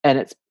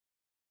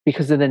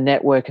because of the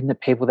network and the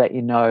people that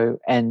you know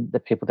and the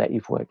people that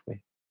you've worked with.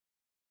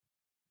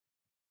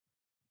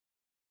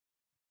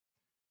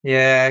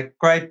 Yeah,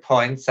 great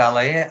points,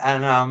 Ali.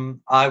 And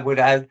I would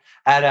add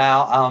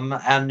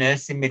our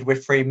nursing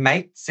midwifery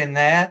mates in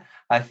there.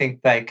 I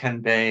think they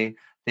can be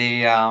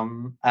the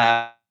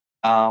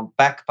our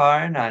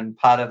backbone and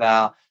part of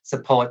our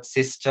support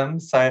system.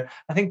 So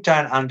I think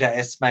don't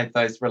underestimate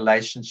those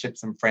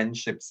relationships and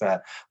friendships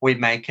that we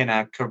make in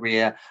our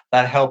career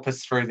that help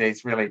us through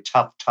these really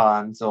tough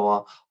times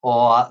or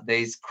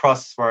these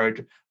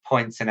crossroad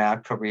points in our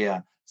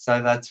career.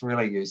 So that's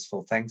really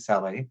useful. Thanks,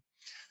 Ali.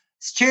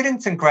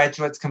 Students and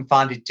graduates can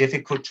find it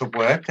difficult to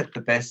work at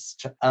the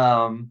best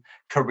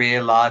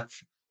career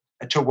life,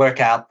 to work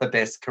out the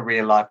best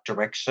career life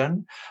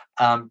direction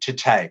to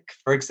take.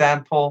 For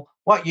example,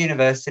 what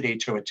university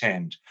to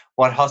attend,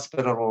 what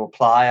hospital to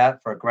apply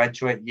at for a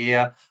graduate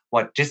year,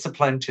 what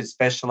discipline to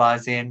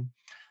specialise in.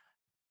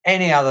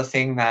 Any other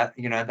thing that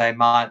they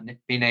might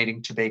be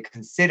needing to be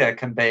considered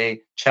can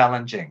be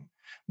challenging.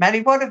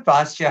 Maddie, what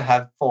advice do you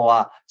have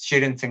for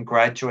students and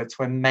graduates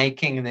when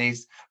making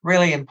these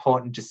really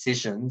important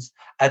decisions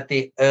at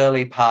the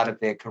early part of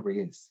their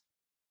careers?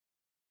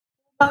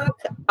 Mark,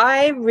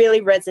 I really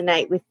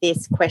resonate with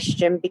this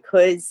question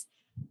because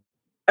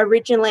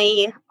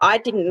originally I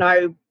didn't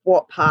know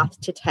what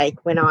path to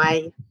take when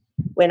I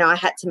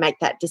had to make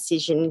that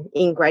decision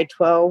in grade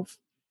 12.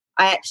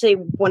 I actually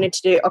wanted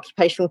to do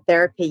occupational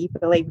therapy,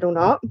 believe it or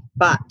not,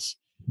 but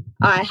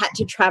I had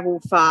to travel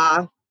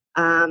far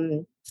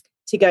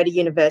to go to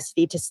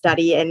university to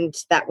study, and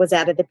that was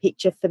out of the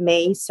picture for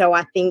me. So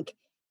I think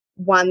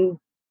one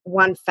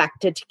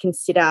factor to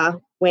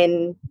consider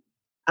when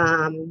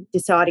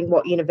deciding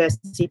what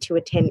university to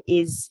attend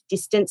is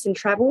distance and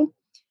travel.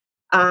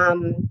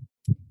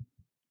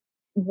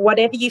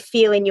 Whatever you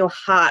feel in your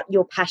heart,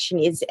 your passion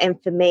is,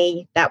 and for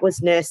me, that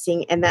was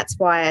nursing, and that's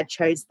why I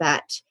chose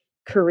that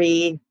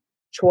career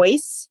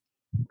choice.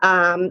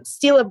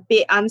 Still a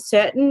bit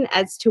uncertain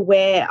as to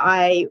where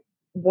I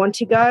want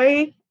to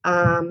go,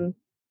 and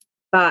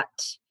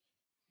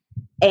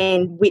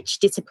which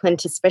discipline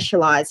to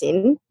specialise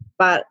in.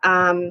 But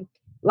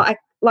like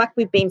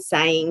we've been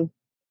saying,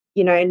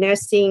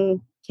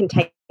 nursing can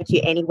take you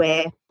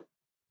anywhere.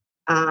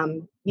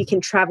 You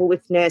can travel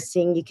with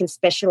nursing. You can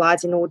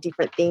specialise in all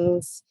different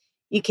things.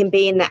 You can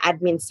be in the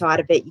admin side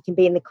of it. You can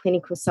be in the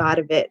clinical side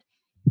of it.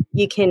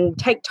 You can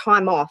take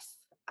time off.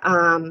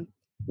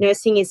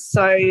 Nursing is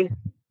so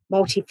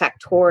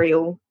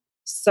multifactorial.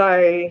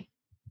 So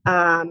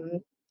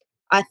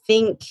I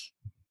think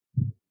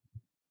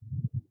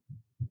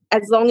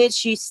as long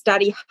as you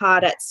study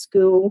hard at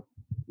school,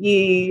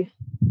 you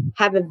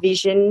have a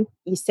vision,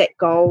 you set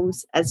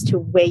goals as to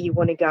where you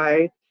want to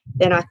go,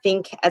 then I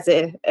think as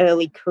an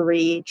early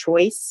career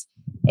choice,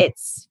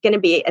 it's going to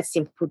be a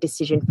simple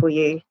decision for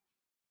you.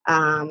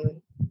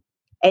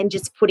 And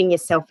just putting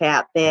yourself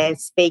out there,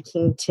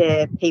 speaking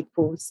to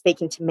people,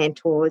 speaking to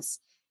mentors,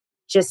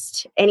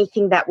 just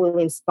anything that will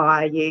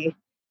inspire you.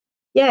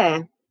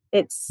 Yeah,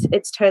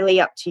 it's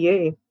totally up to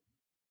you.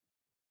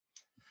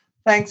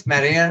 Thanks,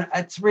 Maddie. And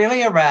it's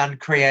really around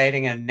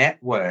creating a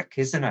network,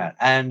 isn't it?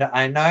 And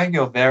I know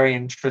you're very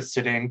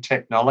interested in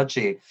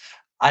technology.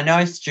 I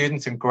know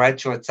students and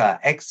graduates are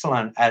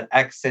excellent at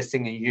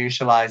accessing and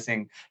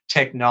utilizing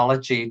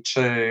technology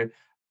to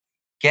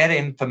get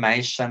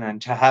information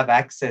and to have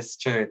access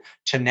to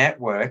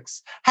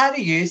networks. How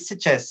do you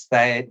suggest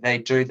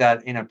they do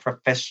that in a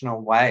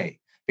professional way?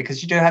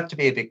 Because you do have to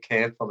be a bit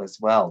careful as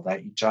well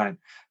that you don't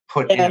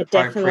put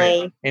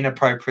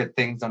inappropriate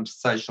things onto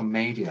social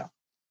media.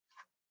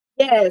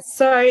 Yeah,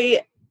 so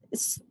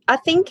I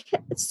think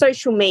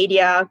social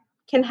media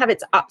can have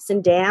its ups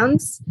and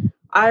downs.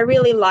 I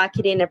really like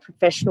it in a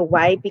professional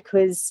way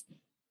because,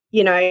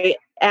 you know,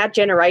 our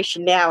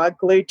generation now are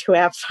glued to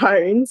our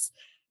phones.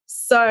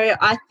 So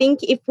I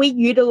think if we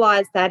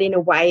utilize that in a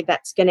way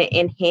that's going to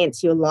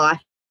enhance your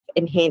life,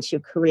 enhance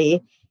your career,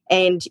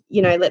 and,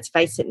 you know, let's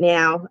face it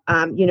now,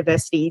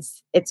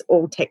 universities, it's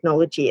all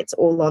technology, it's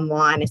all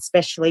online,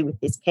 especially with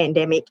this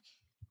pandemic.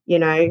 You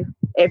know,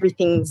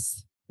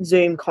 everything's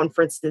Zoom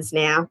conferences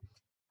now.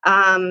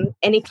 And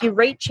if you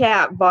reach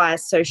out via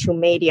social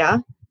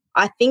media,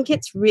 I think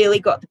it's really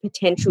got the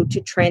potential to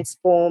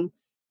transform,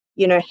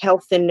 you know,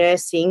 health and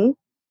nursing,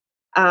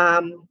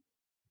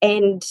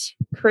 and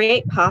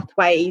create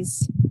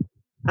pathways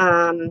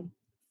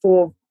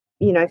for,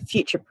 you know,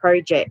 future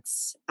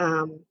projects.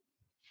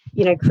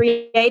 You know,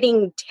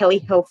 creating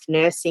telehealth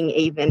nursing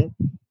even,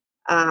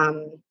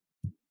 and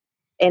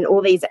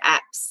all these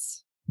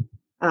apps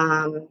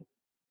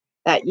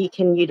that you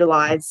can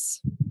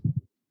utilize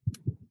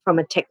from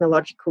a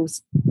technological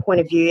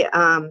point of view.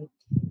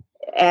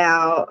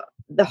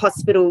 The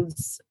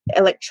hospital's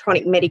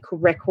electronic medical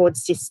record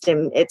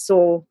system, it's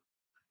all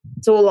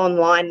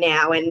online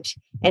now, and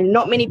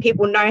not many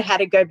people know how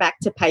to go back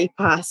to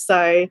paper.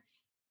 So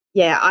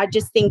yeah, I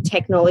just think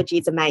technology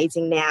is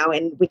amazing now,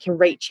 and we can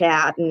reach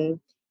out and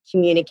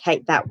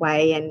communicate that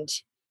way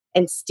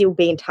and still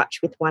be in touch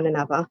with one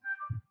another.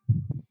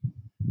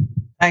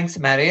 Thanks,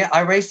 Maddie.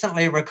 I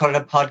recently recorded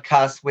a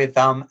podcast with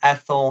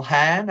Athol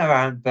Han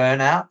around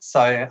burnout.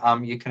 So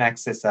you can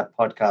access that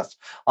podcast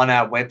on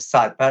our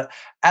website. But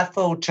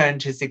Athol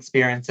turned his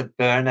experience of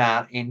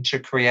burnout into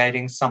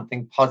creating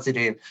something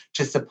positive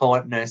to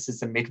support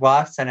nurses and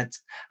midwives. And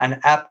it's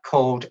an app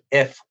called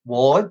F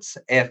Wards,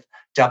 FWARDS.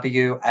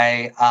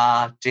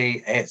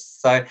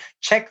 So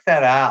check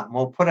that out. And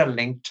we'll put a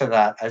link to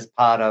that as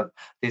part of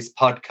this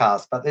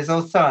podcast. But there's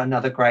also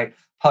another great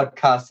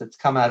podcast that's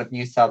come out of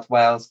New South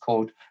Wales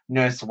called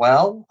Nurse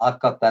Well. I've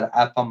got that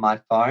app on my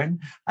phone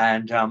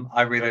and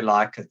I really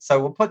like it. So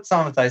we'll put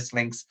some of those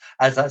links,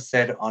 as I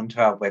said, onto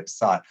our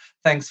website.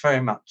 Thanks very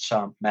much,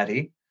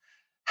 Maddie.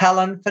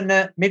 Helen,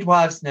 for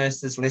midwives,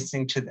 nurses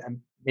listening to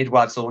them,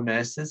 midwives or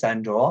nurses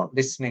and or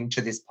listening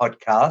to this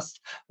podcast,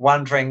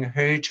 wondering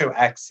who to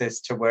access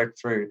to work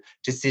through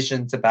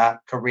decisions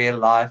about career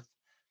life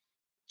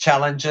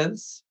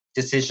challenges,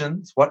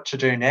 decisions, what to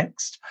do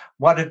next.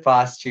 What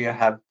advice do you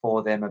have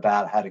for them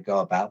about how to go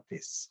about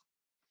this?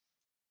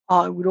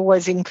 I would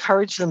always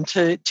encourage them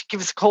to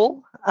give us a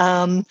call.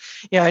 You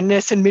know,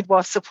 nurse and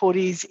midwife support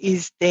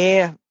is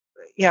there,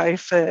 you know,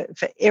 for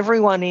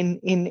everyone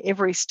in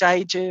every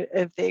stage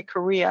of their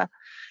career,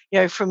 you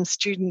know, from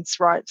students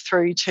right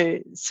through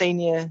to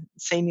senior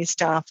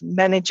staff,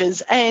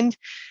 managers, and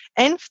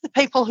for the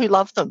people who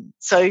love them.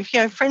 So, you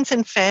know, friends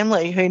and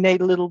family who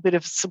need a little bit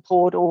of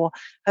support or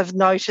have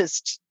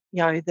noticed,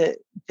 you know, that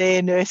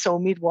their nurse or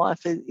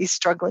midwife is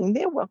struggling,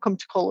 they're welcome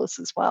to call us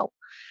as well.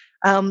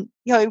 You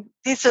know,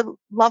 there's a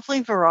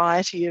lovely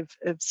variety of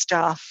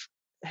staff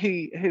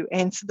who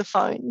answer the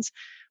phones.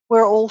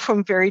 We're all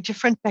from very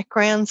different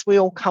backgrounds. We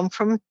all come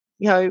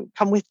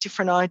with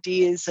different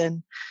ideas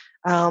and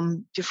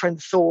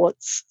different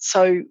thoughts.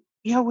 So,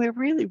 you know, we're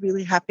really,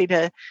 really happy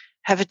to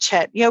have a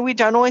chat. You know, we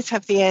don't always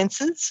have the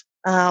answers,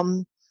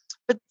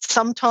 but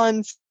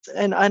sometimes,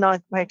 and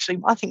I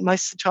think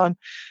most of the time,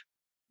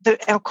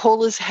 our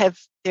callers have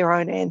their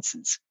own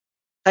answers.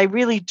 They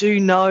really do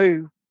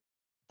know.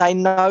 They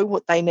know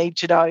what they need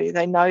to know.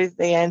 They know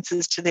the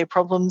answers to their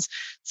problems.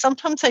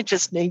 Sometimes they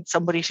just need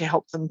somebody to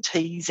help them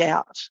tease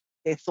out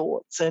their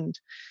thoughts and,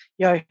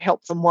 you know,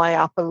 help them weigh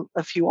up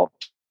a few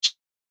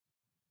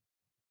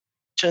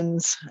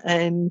options.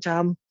 And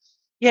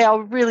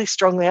yeah, really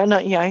strongly. I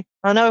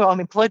know I'm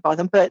employed by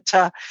them, but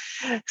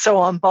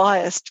so I'm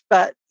biased.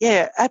 But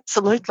yeah,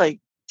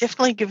 absolutely,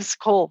 definitely give us a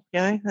call. You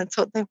know, that's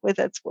what they're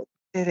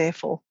there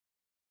for.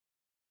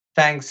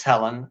 Thanks,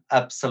 Helen.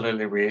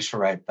 Absolutely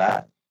reiterate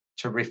that.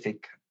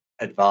 Terrific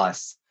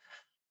advice.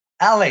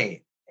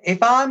 Ali,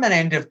 If I'm an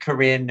end of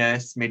career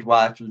nurse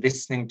midwife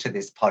listening to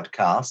this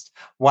podcast,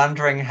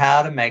 wondering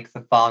how to make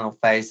the final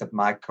phase of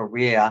my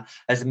career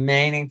as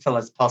meaningful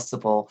as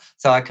possible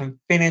so I can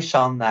finish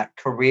on that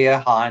career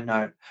high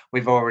note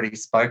we've already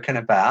spoken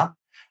about,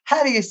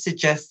 how do you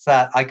suggest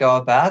that I go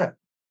about it?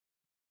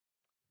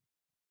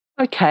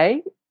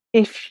 Okay,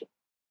 if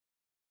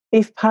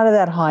part of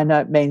that high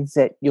note means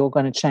that you're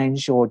going to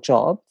change your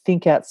job,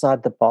 think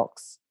outside the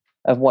box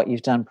of what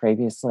you've done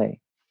previously.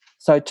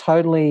 So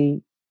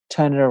totally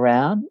turn it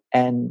around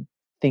and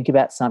think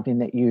about something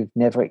that you've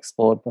never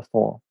explored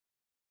before.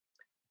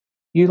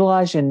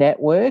 Utilize your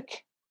network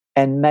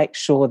and make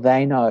sure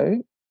they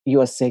know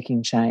you are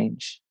seeking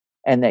change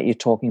and that you're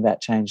talking about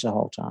change the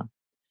whole time.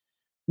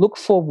 Look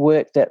for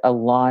work that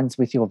aligns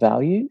with your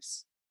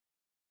values.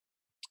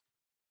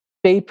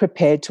 Be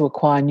prepared to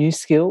acquire new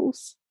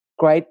skills.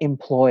 Great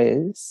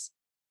employers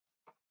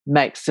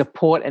make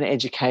support and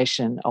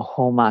education a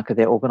hallmark of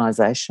their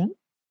organisation.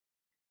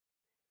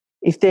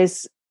 If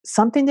there's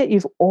something that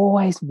you've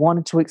always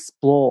wanted to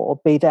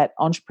explore, be that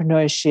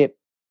entrepreneurship,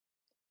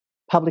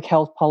 public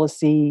health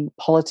policy,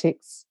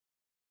 politics,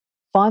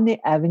 find the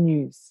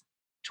avenues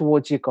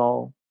towards your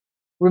goal.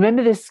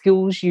 Remember, the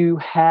skills you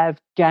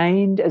have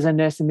gained as a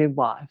nurse and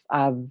midwife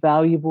are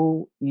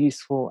valuable,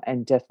 useful,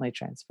 and definitely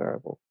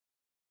transferable.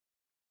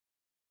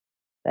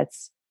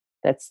 That's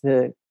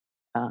the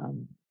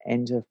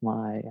end of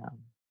my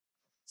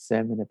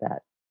sermon about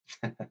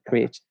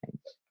career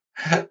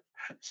change.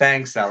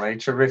 Thanks, Ali.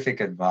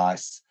 Terrific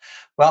advice.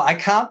 Well, I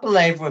can't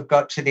believe we've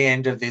got to the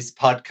end of this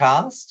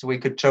podcast. We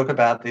could talk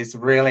about this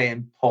really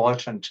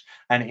important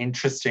and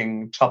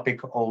interesting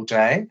topic all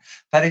day.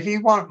 But if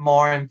you want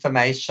more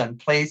information,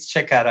 please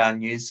check out our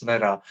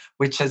newsletter,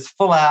 which is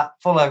full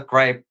of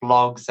great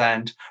blogs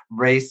and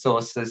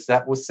resources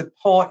that will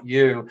support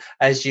you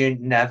as you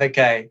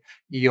navigate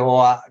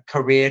your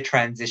career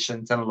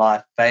transitions and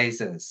life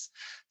phases.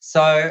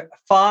 So,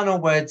 final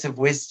words of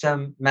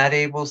wisdom,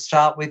 Maddie, we'll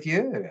start with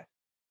you.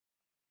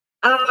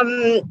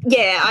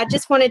 I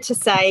just wanted to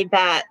say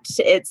that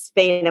it's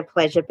been a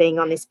pleasure being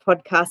on this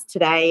podcast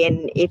today.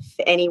 And if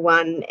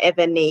anyone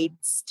ever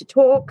needs to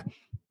talk,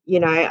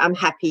 I'm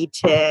happy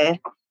to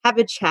have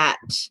a chat.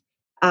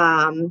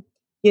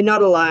 You're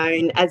not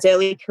alone. As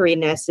early career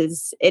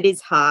nurses, it is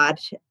hard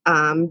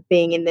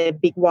being in the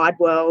big wide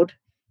world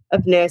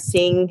of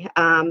nursing.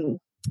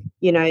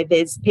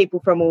 There's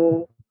people from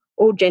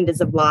all genders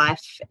of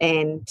life.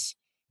 And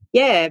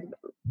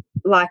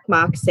like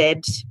Mark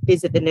said,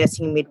 visit the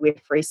nursing and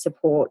midwifery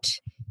support.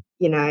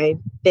 They're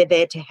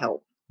there to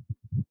help.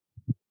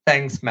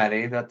 Thanks,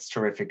 Maddie. That's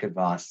terrific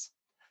advice.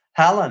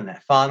 Helen,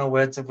 final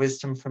words of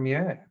wisdom from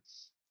you.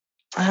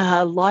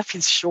 Life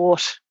is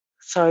short.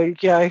 So,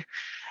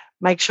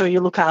 make sure you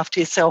look after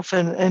yourself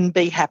and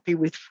be happy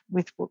with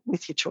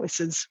your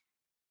choices.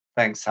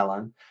 Thanks,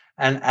 Helen.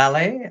 And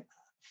Ali,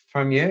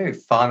 from you,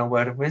 final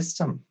word of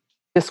wisdom.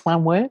 Just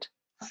one word?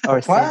 Or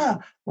a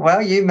sentence?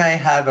 Well, you may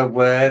have a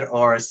word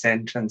or a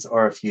sentence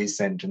or a few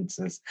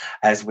sentences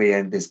as we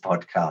end this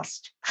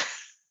podcast.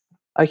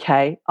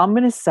 Okay, I'm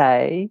going to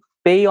say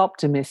be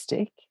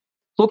optimistic.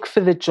 Look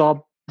for the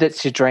job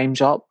that's your dream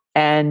job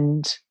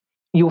and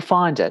you'll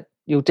find it.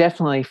 You'll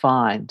definitely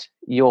find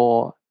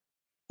your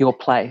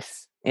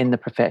place in the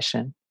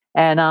profession.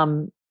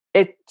 And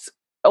it's,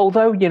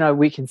 although,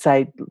 we can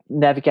say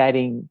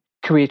navigating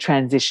career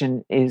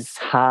transition is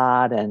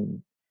hard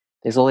and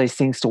there's all these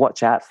things to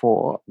watch out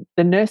for,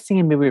 the nursing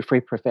and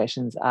midwifery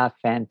professions are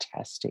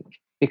fantastic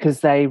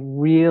because they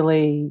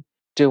really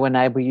do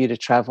enable you to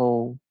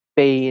travel,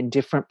 be in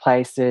different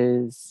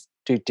places,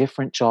 do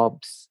different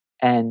jobs,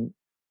 and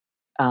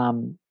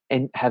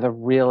have a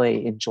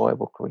really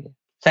enjoyable career.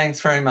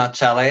 Thanks very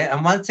much, Ali.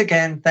 And once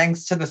again,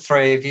 thanks to the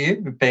three of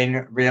you. You've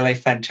been really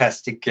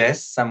fantastic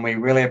guests and we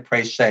really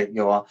appreciate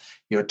your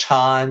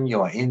time,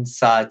 your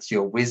insights,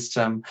 your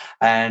wisdom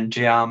and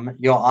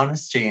your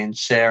honesty in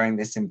sharing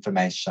this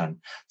information.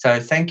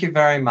 So thank you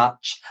very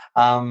much.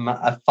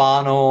 A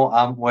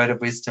final word of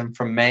wisdom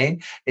from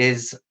me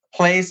is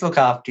please look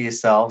after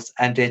yourselves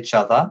and each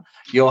other.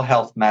 Your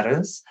health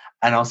matters.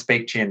 And I'll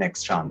speak to you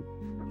next time.